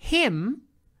him,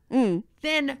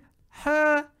 then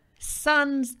her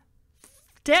son's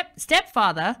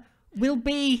stepfather will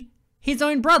be his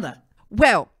own brother.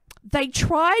 Well, they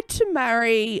tried to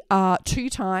marry 2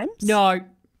 times. No.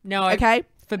 Okay.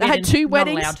 Forbidden. They had 2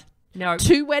 weddings. Not allowed. No.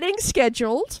 2 weddings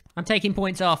scheduled. I'm taking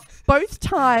points off. Both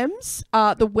times,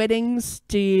 the weddings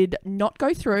did not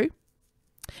go through.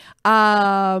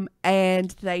 And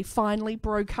they finally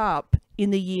broke up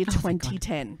in the year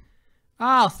 2010.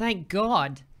 Oh, thank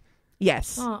God.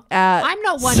 Yes. Oh, I'm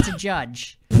not one to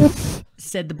judge,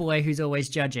 said the boy who's always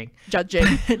judging.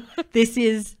 This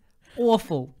is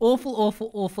awful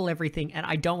everything, and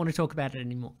I don't want to talk about it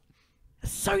anymore.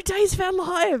 So Days of Our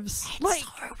Lives. It's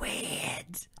so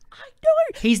weird. I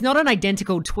know. He's not an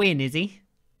identical twin, is he?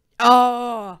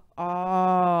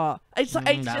 It's That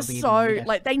would just be even so better.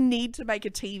 like they need to make a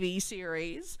TV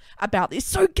series about this.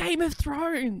 So Game of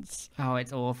Thrones. Oh,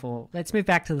 it's awful. Let's move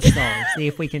back to the song. See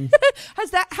if we can.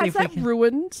 Has that if we can-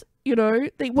 ruined? You know,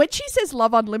 when she says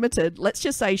 "Love Unlimited," let's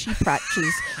just say she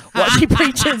practices what she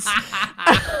preaches,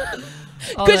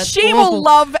 Oh, because that's she awful. will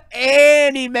love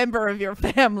any member of your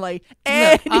family.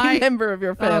 Any member of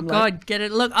your family. Oh God, get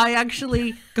it? Look, I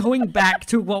actually going back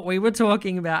to what we were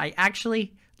talking about. I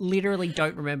actually literally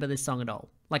don't remember this song at all.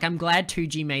 Like, I'm glad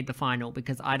 2G made the final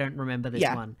because I don't remember this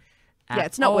one. Yeah,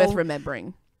 it's not worth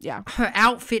remembering. Yeah. Her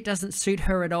outfit doesn't suit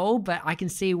her at all, but I can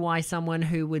see why someone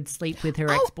who would sleep with her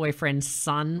ex-boyfriend's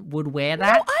son would wear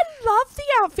that. Oh, I love the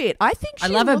outfit. I think she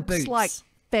love her looks boots. like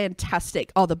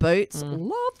fantastic. Oh, the boots.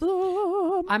 Love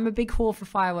them. I'm a big whore for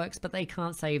fireworks, but they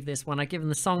can't save this one. I've given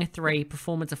the song a 3,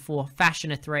 performance a 4,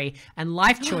 fashion a 3, and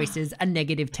life choices a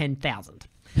negative 10,000.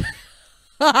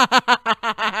 Oh,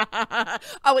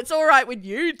 it's all right when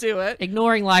you do it.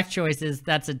 Ignoring life choices,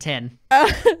 that's a 10.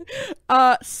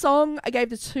 Song, I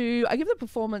gave the 2. I give the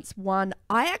performance 1.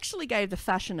 I actually gave the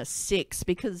fashion a 6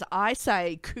 because I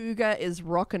say Cougar is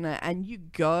rocking it, and you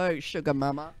go, sugar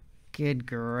mama. Good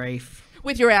grief.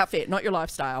 With your outfit, not your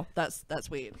lifestyle.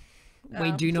 That's weird.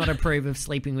 We do not approve of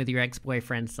sleeping with your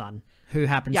ex-boyfriend's son, who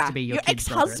happens to be your kid's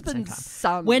brother at the same ex-husband's time.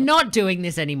 son. We're not doing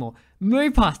this anymore.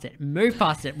 Move past it. Move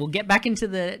past it. We'll get back into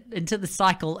the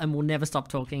cycle and we'll never stop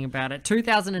talking about it.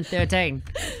 2013.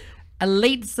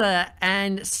 Elitsa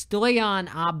and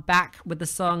Stoyan are back with the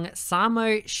song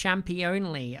Samo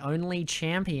Championi, Only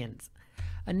Champions.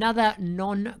 Another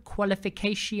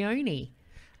non-qualificazione.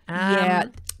 Yeah.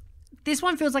 This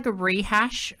one feels like a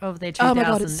rehash of their Oh 2007 my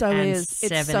god, it so is.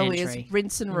 It so entry. is.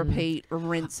 Rinse and repeat.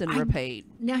 Rinse and repeat.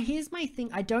 Now, here's my thing.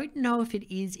 I don't know if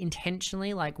it is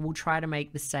intentionally, like, we'll try to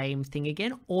make the same thing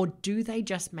again, or do they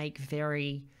just make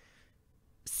very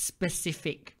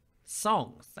specific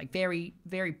songs, like very,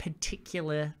 very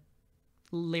particular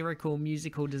lyrical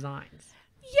musical designs?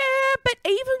 Yeah, but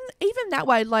even that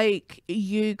way, like,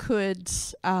 you could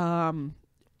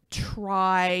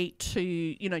try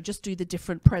to, just do the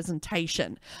different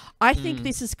presentation. I think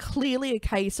this is clearly a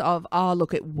case of,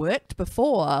 look, it worked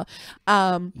before.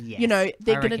 They're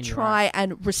going to try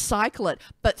and recycle it,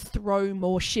 but throw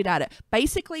more shit at it.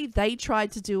 Basically, they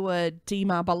tried to do a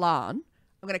Dima Balan.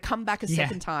 I'm going to come back a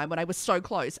second time when I was so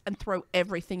close and throw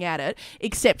everything at it,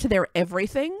 except their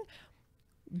everything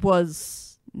was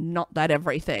not that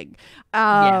everything.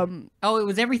 Oh, it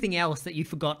was everything else that you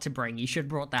forgot to bring. You should have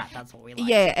brought that. That's what we like.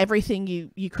 Yeah, everything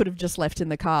you could have just left in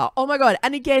the car. Oh my god.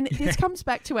 And again, this comes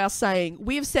back to our saying,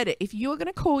 we have said it, if you're going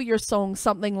to call your song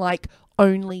something like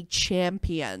Only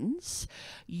Champions,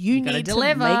 you need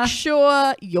to make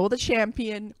sure you're the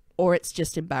champion, or it's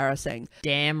just embarrassing.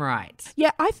 Damn right. Yeah,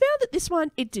 I found that this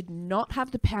one, it did not have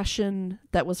the passion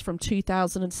that was from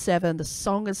 2007. The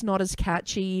song is not as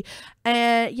catchy.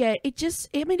 And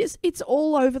it's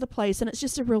all over the place, and it's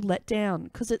just a real letdown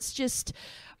because it's just,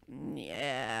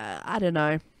 I don't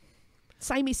know.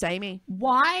 Samey.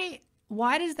 Why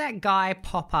does that guy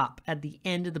pop up at the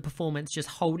end of the performance just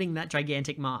holding that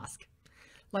gigantic mask?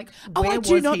 Like, where was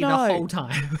he the whole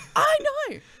time? I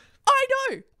know.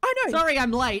 Sorry,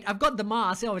 I'm late. I've got the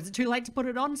mask. Oh, is it too late to put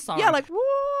it on? Sorry. Yeah, like,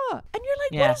 whoa. And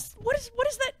you're like, what is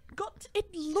that got?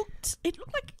 It looked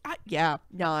like,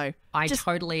 no. I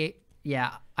totally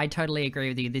agree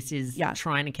with you. This is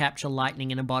trying to capture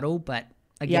lightning in a bottle, but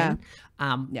again,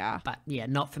 but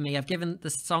not for me. I've given the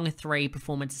song a 3,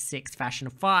 performance a 6, fashion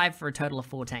a 5 for a total of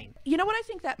 14. You know what I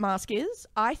think that mask is?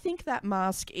 I think that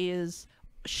mask is,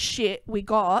 shit, we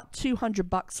got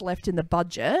 $200 left in the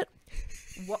budget.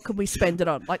 What can we spend it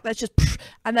on? Like, that's just,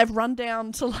 and they've run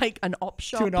down to like an op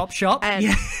shop. And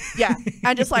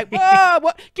and just like, whoa,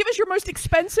 what? Give us your most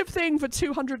expensive thing for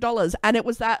 $200. And it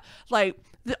was that, like,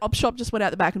 the op shop just went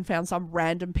out the back and found some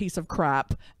random piece of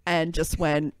crap and just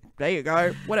went, there you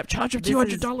go. Whatever, charge them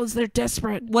 $200. They're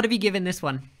desperate. What have you given this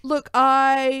one? Look,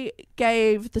 I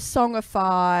gave the song a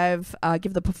 5,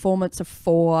 give the performance a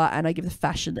 4, and I give the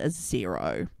fashion a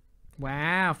 0.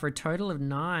 Wow, for a total of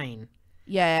 9.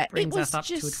 Yeah, brings it was us up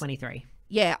just, to a 23.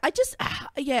 Yeah, I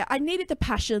needed the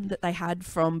passion that they had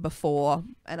from before,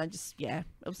 and it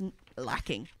wasn't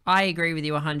lacking. I agree with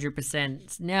you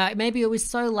 100%. Now, maybe it was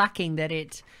so lacking that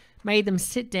it made them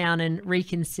sit down and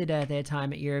reconsider their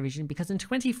time at Eurovision, because in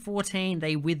 2014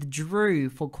 they withdrew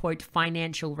for, quote,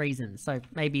 financial reasons. So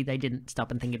maybe they didn't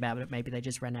stop and think about it. Maybe they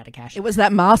just ran out of cash. It was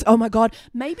that mask. Oh my God.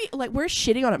 Maybe, like, we're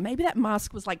shitting on it. Maybe that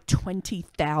mask was like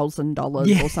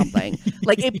 $20,000 or something.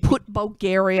 Like, it put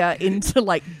Bulgaria into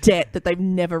like debt that they've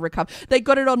never recovered. They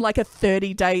got it on like a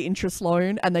 30-day interest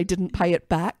loan and they didn't pay it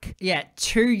back. Yeah,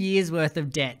 2 years worth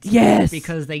of debt. Yes.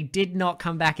 Because they did not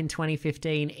come back in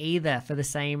 2015 either for the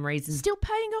same reasons. Still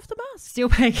paying off the mask. Still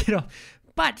paying it off.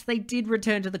 But they did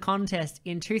return to the contest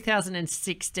in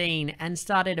 2016 and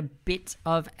started a bit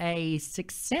of a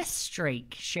success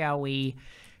streak, shall we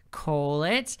call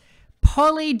it.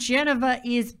 Poli Genova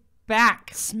is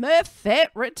back. Smurfette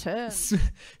returns.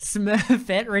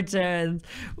 Smurfette returns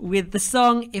with the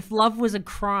song If Love Was a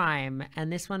Crime,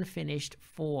 and this one finished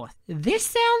 4th. This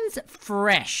sounds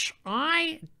fresh.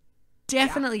 I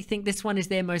definitely think this one is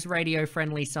their most radio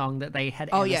friendly song that they had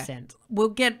ever sent.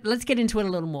 Let's get into it a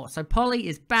little more. So Poli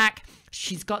is back.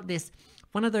 She's got this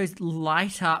one of those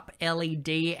light up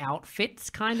LED outfits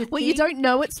kind of thing. Well, you don't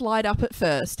know it's light up at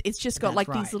first. It's just got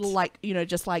these little, like, you know,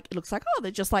 just like, it looks like, oh,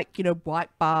 they're just like, you know, white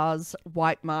bars,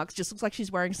 white marks. Just looks like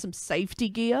she's wearing some safety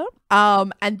gear.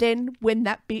 And then when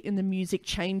that bit in the music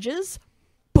changes,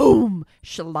 boom,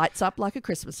 she lights up like a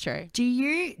Christmas tree. Do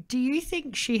you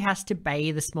think she has to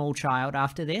bathe a small child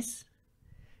after this?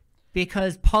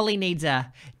 Because Poli needs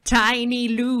a tiny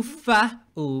loofah,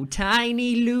 ooh,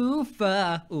 tiny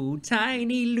loofah, ooh,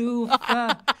 tiny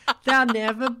loofah. They'll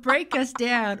never break us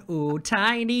down, ooh,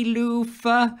 tiny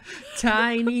loofah,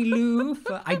 tiny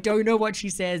loofah. I don't know what she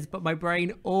says, but my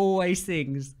brain always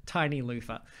sings tiny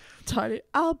loofah. Tiny,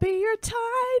 I'll be your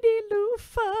tiny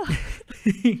loofah.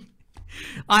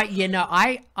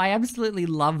 I absolutely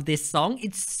love this song.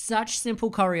 It's such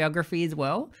simple choreography as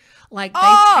well. Like,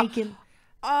 they've taken...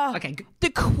 okay, the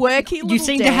quirky little You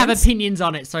seem dance. to have opinions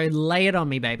on it, so lay it on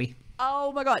me, baby.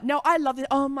 Oh my God. No, I love it.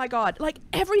 Oh my God. Like,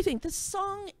 everything. The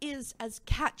song is as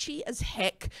catchy as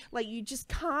heck. Like, you just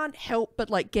can't help but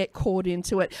like get caught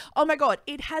into it. Oh my God.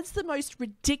 It has the most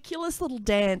ridiculous little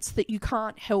dance that you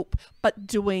can't help but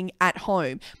doing at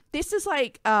home. This is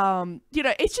like, you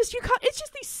know, it's just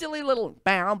these silly little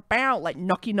bow, bow, like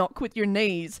knocky knock with your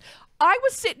knees. I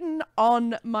was sitting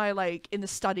on my, like, in the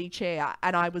study chair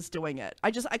and I was doing it.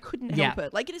 I couldn't help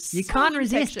it. Like, it is You so can't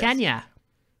resist, infectious. can you?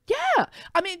 Yeah.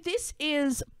 I mean, this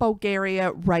is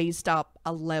Bulgaria raised up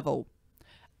a level.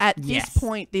 At this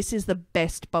point, this is the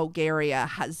best Bulgaria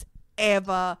has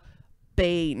ever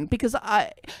been. Because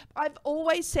I've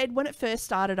always said when it first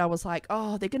started, I was like,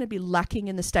 oh, they're going to be lacking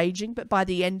in the staging. But by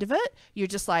the end of it, you're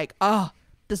just like, oh,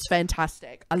 this is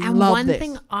fantastic. I love this. One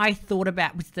thing I thought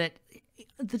about was that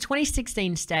the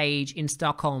 2016 stage in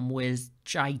Stockholm was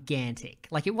gigantic.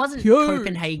 Like, it wasn't huge.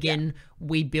 Copenhagen. Yeah.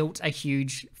 We built a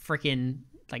huge freaking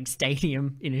like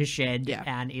stadium in a shed,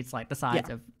 and it's like the size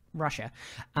of Russia.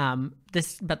 But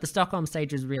the Stockholm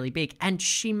stage was really big, and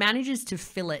she manages to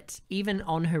fill it even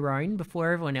on her own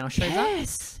before everyone else shows up.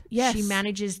 Yes. She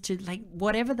manages to, like,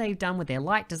 whatever they've done with their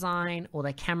light design or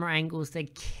their camera angles, they're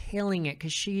killing it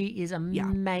because she is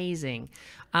amazing.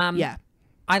 I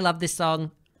love this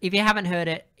song. If you haven't heard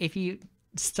it, if you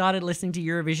started listening to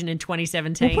Eurovision in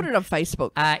 2017, we'll put it on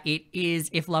Facebook. It is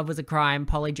If Love Was a Crime,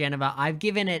 Poli Genova. I've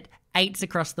given it 8s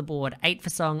across the board, 8 for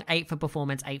song, 8 for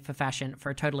performance, 8 for fashion, for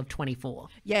a total of 24.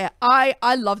 Yeah,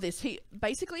 I love this.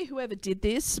 Basically, whoever did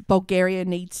this, Bulgaria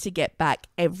needs to get back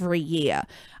every year.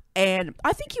 And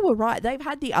I think you were right. They've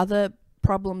had the other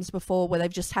problems before where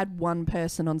they've just had one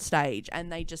person on stage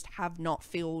and they just have not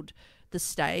filled the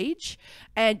stage.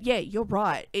 And yeah, you're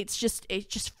right. it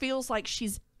just feels like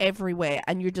she's everywhere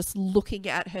and you're just looking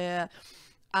at her.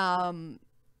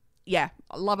 Yeah,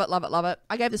 love it, love it, love it.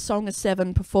 I gave the song a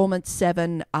 7, performance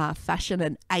 7, fashion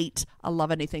an 8. I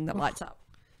love anything that lights up.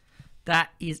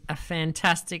 That is a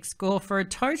fantastic score for a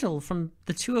total from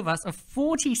the two of us of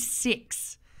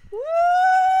 46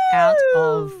 out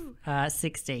of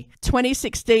 60.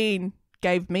 2016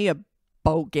 gave me a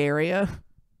Bulgaria.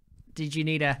 Did you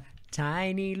need a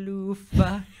tiny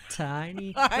loofah?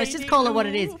 Tiny. Let's just call it what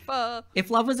it is.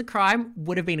 If Love Was a Crime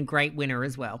would have been a great winner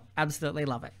as well. Absolutely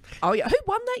love it. Oh yeah, who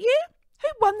won that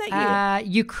year?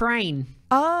 Ukraine.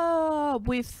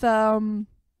 With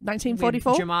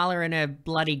 1944. With Jamala and her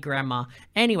bloody grandma.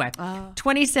 Anyway,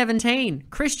 2017,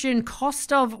 Christian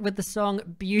Kostov with the song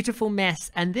Beautiful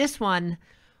Mess, and this one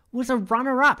was a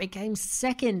runner-up. It came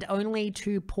second only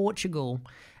to Portugal.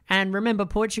 And remember,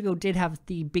 Portugal did have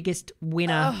the biggest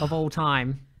winner of all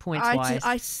time, points-wise.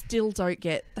 I still don't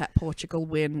get that Portugal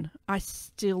win. I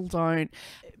still don't.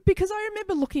 Because I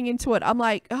remember looking into it. I'm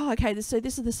like, oh, okay, so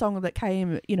this is the song that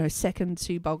came, second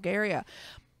to Bulgaria.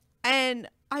 And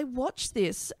I watched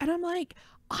this and I'm like,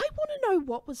 I want to know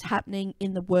what was happening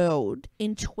in the world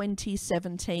in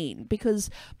 2017 because,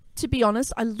 to be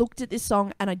honest, I looked at this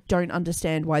song and I don't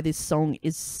understand why this song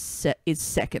is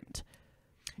second.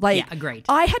 Like, Yeah, agreed.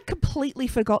 I had completely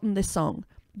forgotten this song.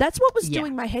 That's what was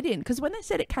doing my head in, because when they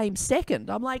said it came second,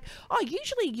 I'm like, oh,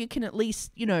 usually you can at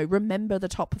least, remember the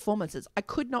top performances. I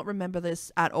could not remember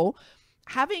this at all.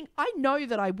 I know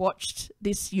that I watched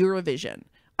this Eurovision.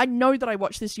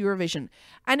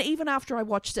 And even after I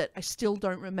watched it, I still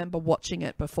don't remember watching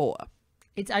it before.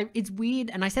 It's weird,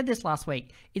 and I said this last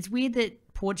week. It's weird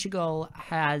that Portugal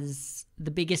has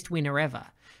the biggest winner ever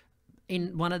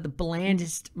in one of the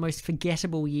blandest, most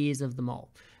forgettable years of them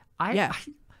all.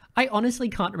 I honestly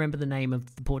can't remember the name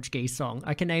of the Portuguese song.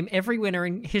 I can name every winner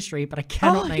in history, but I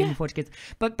cannot name the Portuguese.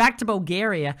 But back to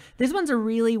Bulgaria, this one's a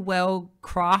really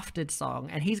well-crafted song,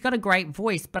 and he's got a great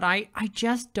voice, but I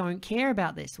just don't care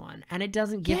about this one, and it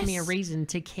doesn't give me a reason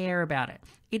to care about it.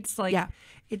 It's like,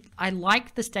 I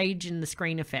like the stage and the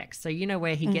screen effects, so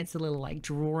where he gets the little, like,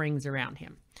 drawings around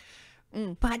him.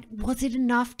 But was it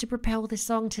enough to propel this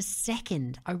song to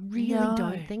second? I really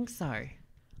don't think so.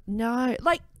 No,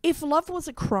 like if Love Was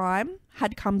a Crime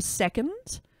had come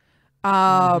second,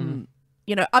 I mean,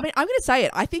 I'm going to say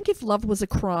it. I think if Love Was a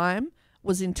Crime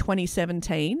was in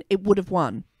 2017, it would have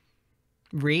won.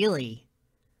 Really?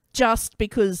 Just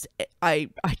because I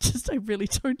really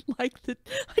don't like the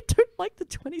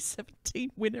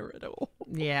 2017 winner at all.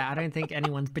 Yeah, I don't think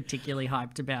anyone's particularly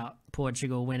hyped about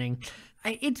Portugal winning.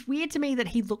 It's weird to me that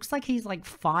he looks like he's like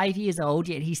 5 years old,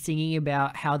 yet he's singing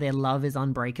about how their love is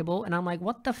unbreakable. And I'm like,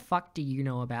 what the fuck do you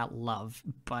know about love,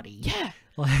 buddy? Yeah.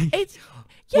 Like,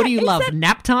 what do you love?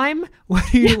 Nap time? What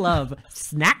do you love?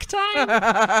 Snack time?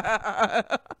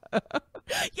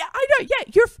 Yeah, I know. Yeah,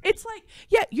 it's like,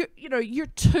 you're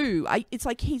two. It's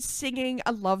like he's singing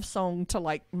a love song to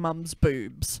like mum's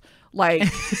boobs.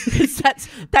 Like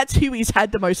that's who he's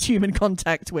had the most human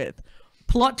contact with.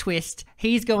 Plot twist,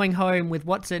 he's going home with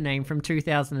what's her name from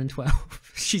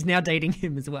 2012. She's now dating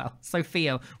him as well.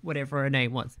 Sophia, whatever her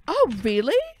name was. Oh,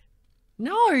 really?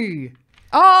 No.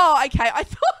 Oh, okay. I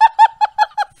thought...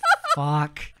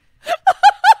 Fuck.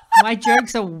 My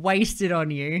jokes are wasted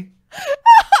on you.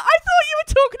 I thought you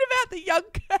were talking about the young...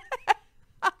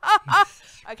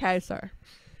 Okay, sorry.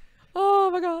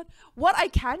 Oh, my God. What I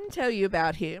can tell you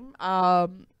about him...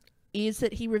 is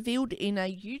that he revealed in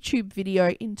a YouTube video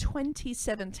in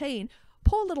 2017,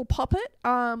 poor little poppet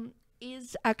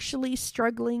is actually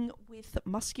struggling with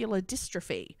muscular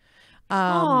dystrophy.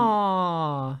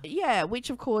 Yeah, which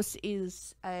of course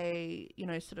is a,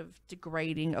 sort of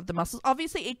degrading of the muscles.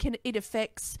 Obviously it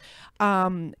affects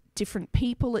different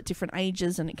people at different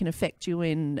ages, and it can affect you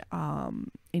in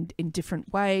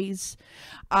different ways.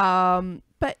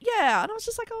 But yeah, and I was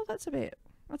just like, oh, that's a bit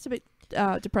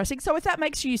depressing. So if that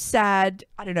makes you sad,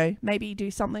 I don't know, maybe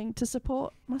do something to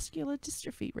support muscular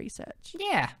dystrophy research.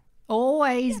 Yeah.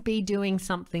 Always be doing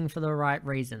something for the right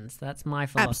reasons. That's my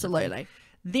philosophy. Absolutely.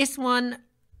 This one,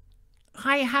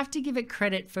 I have to give it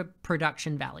credit for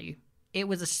production value. It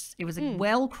was a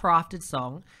well-crafted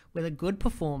song with a good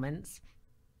performance,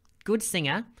 good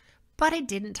singer, but it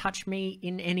didn't touch me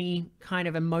in any kind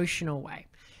of emotional way.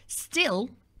 Still,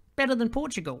 better than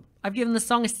Portugal. I've given the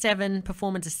song a 7,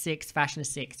 performance a 6, fashion a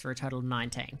 6 for a total of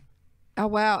 19. Oh,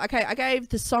 wow. Okay, I gave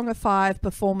the song a 5,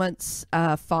 performance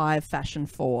 5, fashion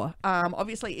 4.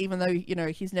 Obviously, even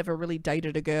though, he's never really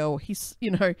dated a girl, he's,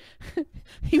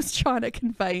 he was trying to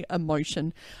convey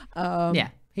emotion. Yeah,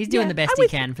 he's doing the best he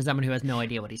can for someone who has no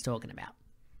idea what he's talking about.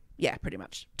 Yeah, pretty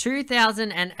much.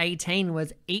 2018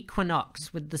 was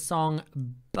Equinox with the song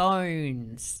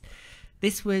Bones.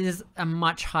 This was a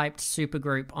much hyped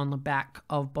supergroup on the back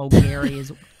of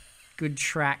Bulgaria's good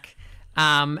track.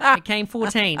 It came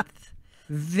 14th.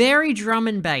 Very drum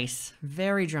and bass.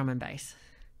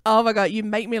 Oh my God, you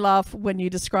make me laugh when you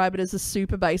describe it as a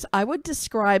super bass. I would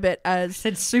describe it as... I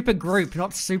said super group,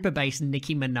 not super bass,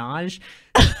 Nicki Minaj.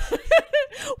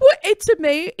 Well, to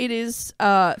me, it is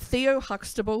Theo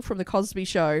Huxtable from The Cosby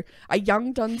Show, a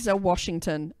young Denzel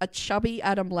Washington, a chubby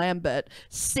Adam Lambert,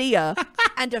 Sia,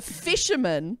 and a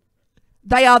fisherman.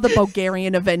 They are the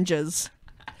Bulgarian Avengers.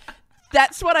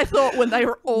 That's what I thought when they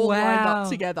were all lined up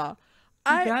together.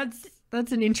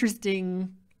 That's an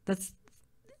interesting...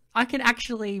 I can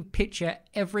actually picture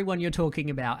everyone you're talking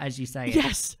about as you say it.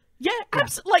 Yes. Yeah,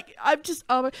 absolutely. Like, I'm just,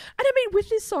 and I mean, with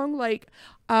this song, like,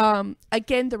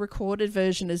 again, the recorded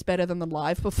version is better than the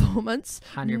live performance.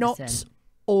 100%. Not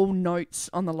all notes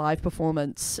on the live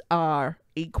performance are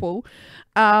equal.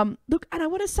 Look, and I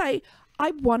want to say,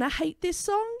 I want to hate this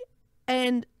song,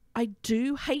 and I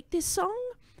do hate this song,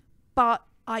 but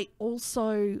I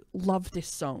also love this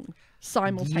song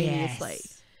simultaneously.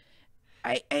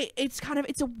 Yes.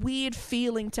 It's a weird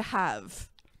feeling to have.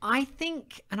 I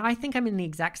think I'm in the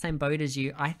exact same boat as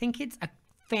you. I think it's a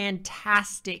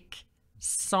fantastic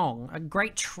song, a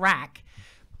great track,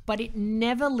 but it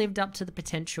never lived up to the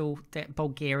potential that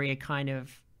Bulgaria kind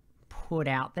of put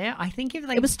out there. I think if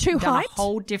they It was too done hyped? a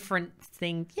whole different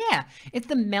thing, if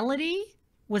the melody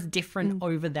was different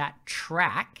over that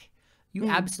track, you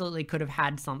absolutely could have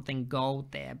had something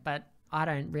gold there, but I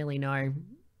don't really know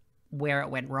where it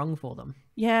went wrong for them.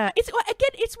 Yeah, it's one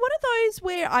of those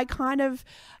where I kind of,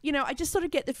 I just sort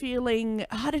of get the feeling,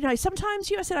 I don't know, sometimes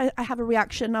I said I have a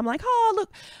reaction, I'm like, oh,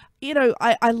 look,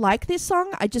 I like this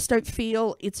song, I just don't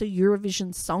feel it's a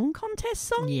Eurovision Song Contest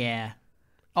song. Yeah.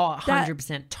 Oh,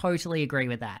 100%. Totally agree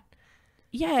with that.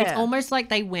 Yeah. It's almost like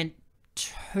they went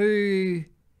to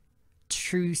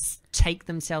take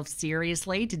themselves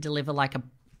seriously to deliver like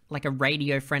a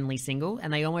radio-friendly single,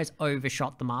 and they almost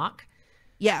overshot the mark.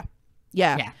 Yeah.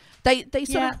 They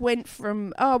sort of went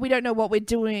from, oh, we don't know what we're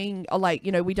doing, or like,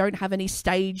 we don't have any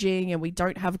staging and we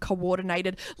don't have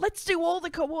coordinated. Let's do all the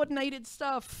coordinated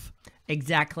stuff.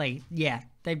 Exactly. Yeah.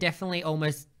 They've definitely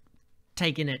almost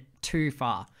taken it too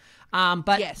far.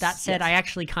 But that said, I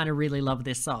actually kind of really love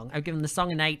this song. I've given the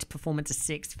song an 8, performance a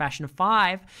 6, fashion a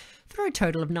 5, for a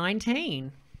total of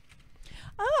 19.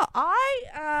 Oh,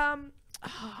 I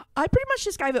pretty much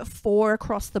just gave it 4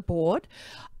 across the board.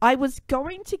 I was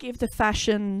going to give the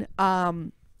fashion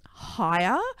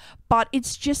higher, but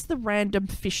it's just the random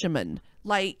fisherman,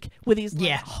 like with his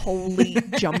holy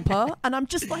jumper, and I'm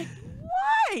just like,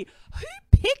 why? Who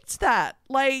picked that?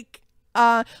 Like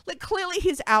clearly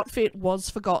his outfit was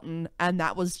forgotten, and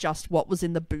that was just what was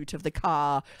in the boot of the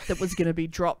car that was going to be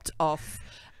dropped off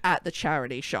at the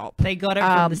charity shop. They got it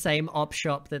from the same op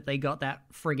shop that they got that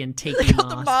friggin' tiki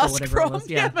mask or whatever it was.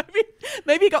 Yeah.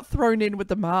 Maybe it got thrown in with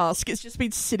the mask. It's just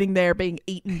been sitting there being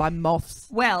eaten by moths.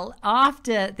 Well,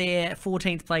 after their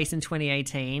 14th place in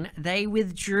 2018, they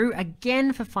withdrew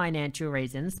again for financial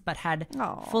reasons, but had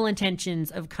full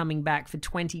intentions of coming back for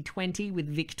 2020 with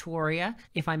Victoria.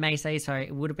 If I may say so,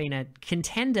 it would have been a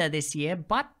contender this year,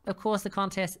 but of course the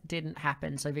contest didn't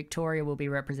happen, so Victoria will be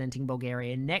representing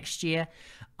Bulgaria next year.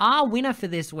 Our winner for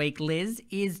this week, Liz,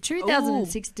 is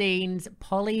 2016's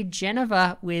Poli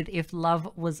Genova with If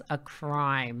Love Was a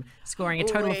Crime, scoring a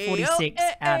total of 46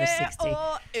 out of 60.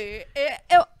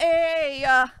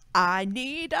 I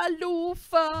need a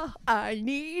loofa. I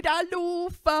need a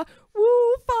loofa.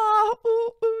 Woofa,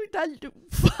 ooh, ooh, the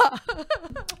loofa.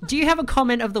 Do you have a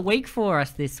comment of the week for us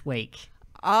this week?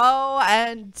 Oh,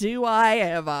 and do I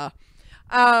ever.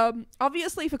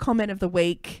 Obviously, for comment of the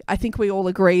week, I think we all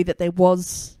agree that there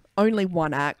was only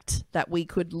one act that we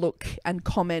could look and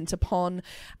comment upon,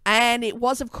 and it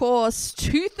was, of course,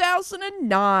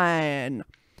 2009.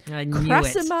 I knew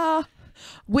Krasima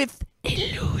with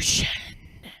Illusion.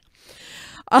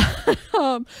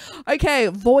 Okay,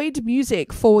 Void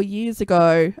Music 4 years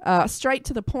ago. Straight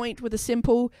to the point with a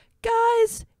simple,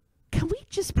 guys, can we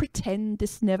just pretend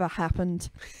this never happened?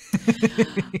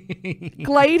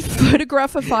 Glade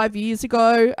Photographer 5 years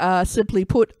ago. Simply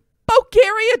put,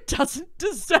 Bulgaria doesn't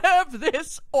deserve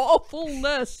this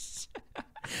awfulness.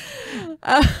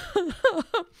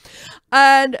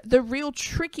 And The Real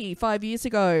Tricky 5 years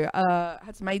ago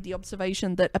has made the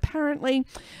observation that apparently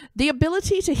the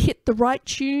ability to hit the right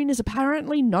tune is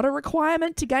apparently not a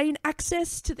requirement to gain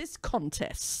access to this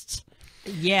contest.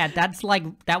 Yeah, that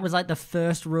was like the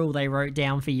first rule they wrote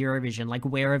down for Eurovision. Like,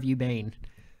 where have you been?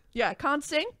 Yeah, can't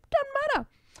sing, doesn't matter.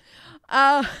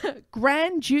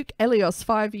 Grand Duke Elios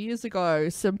 5 years ago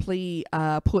simply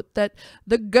put that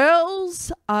the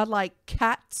girls are like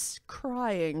cats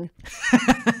crying.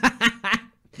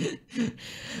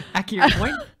 Accurate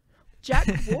point. Jack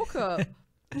Walker,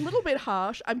 a little bit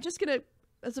harsh.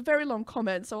 It's a very long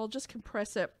comment, so I'll just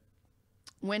compress it.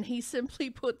 When he simply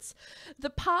puts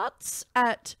the parts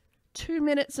at 2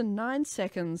 minutes and 9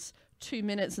 seconds, 2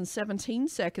 minutes and 17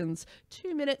 seconds,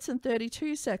 2 minutes and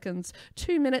 32 seconds,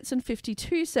 2 minutes and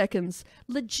 52 seconds,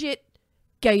 legit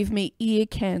gave me ear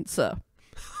cancer.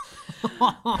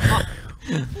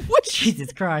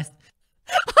 Jesus Christ.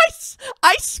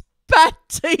 I spat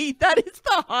tea. That is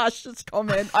the harshest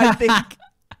comment, I think,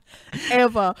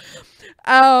 ever.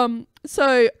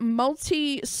 So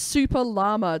Multi Super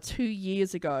Llama 2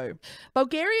 years ago.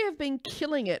 Bulgaria have been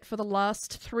killing it for the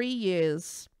last 3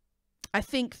 years. I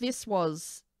think this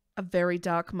was a very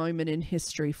dark moment in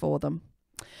history for them.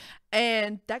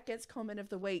 And that gets comment of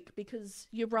the week because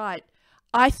you're right.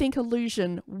 I think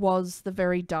Illusion was the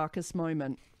very darkest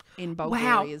moment. in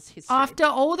Bulgaria's history. After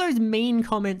all those mean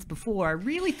comments before, I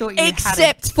really thought you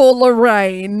Except for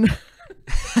Lorraine.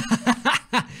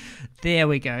 There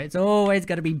we go. It's always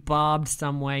got to be barbed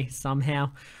some way,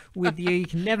 somehow. With you, you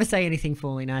can never say anything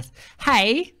fully nice.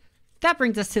 Hey, that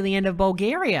brings us to the end of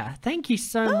Bulgaria. Thank you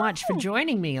so much for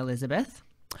joining me, Elizabeth.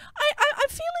 I'm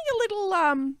feeling a little,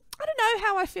 I don't know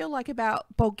how I feel like about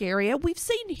Bulgaria. We've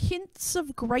seen hints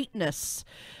of greatness.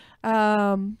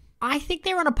 I think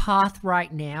they're on a path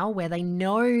right now where they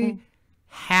know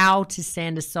how to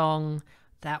send a song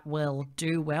that will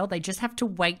do well. They just have to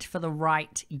wait for the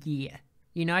right year.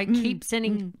 You know, keep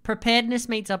sending. Preparedness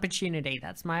meets opportunity.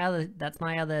 That's my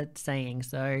other saying.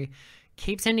 So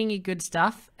keep sending you good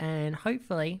stuff, and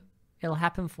hopefully it'll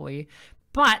happen for you.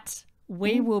 But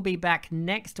we will be back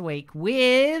next week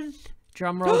with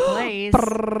drumroll, please.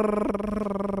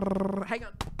 Hang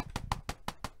on.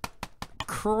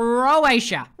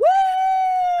 Croatia. Woo!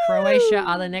 Croatia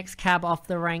are the next cab off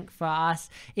the rank for us.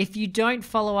 If you don't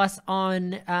follow us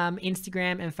on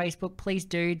Instagram and Facebook, please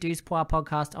do. Douze Points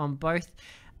podcast on both.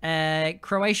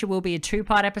 Croatia will be a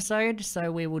 2-part episode,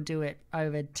 so we will do it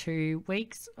over 2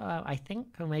 weeks, I think.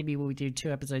 Or maybe we'll do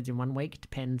 2 episodes in 1 week.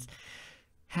 Depends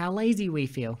how lazy we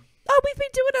feel. Oh, we've been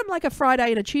doing them like a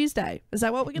Friday and a Tuesday. Is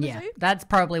that what we're going to do? That's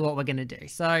probably what we're going to do.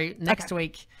 So next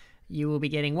week, you will be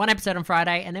getting 1 episode on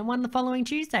Friday and then 1 the following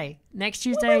Tuesday. Next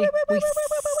Tuesday, we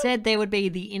said there would be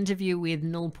the interview with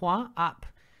Douze Points up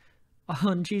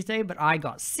on Tuesday, but I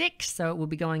got sick, so it will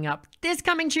be going up this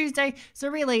coming Tuesday. So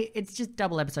really, it's just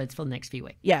double episodes for the next few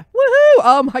weeks. Yeah. Woohoo!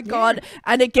 Oh my God.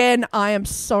 And again, I am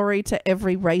sorry to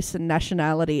every race and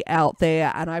nationality out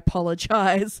there, and I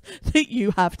apologize that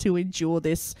you have to endure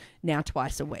this now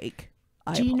twice a week.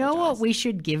 Do you know what we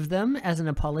should give them as an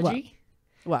apology?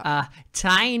 What?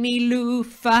 Tiny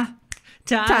loofa,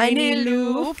 tiny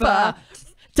loofa,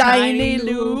 tiny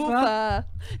loofa,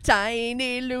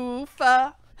 tiny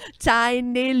loofa,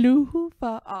 tiny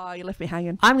loofa. Oh, you left me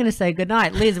hanging. I'm going to say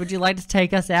goodnight. Liz, would you like to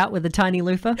take us out with a tiny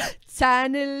loofah?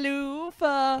 Tiny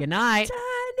loofah. Good night.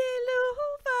 Tiny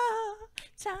loofah.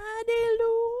 Tiny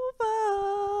loofah.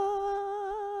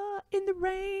 In the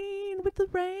rain, with the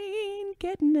rain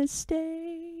getting a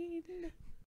stain.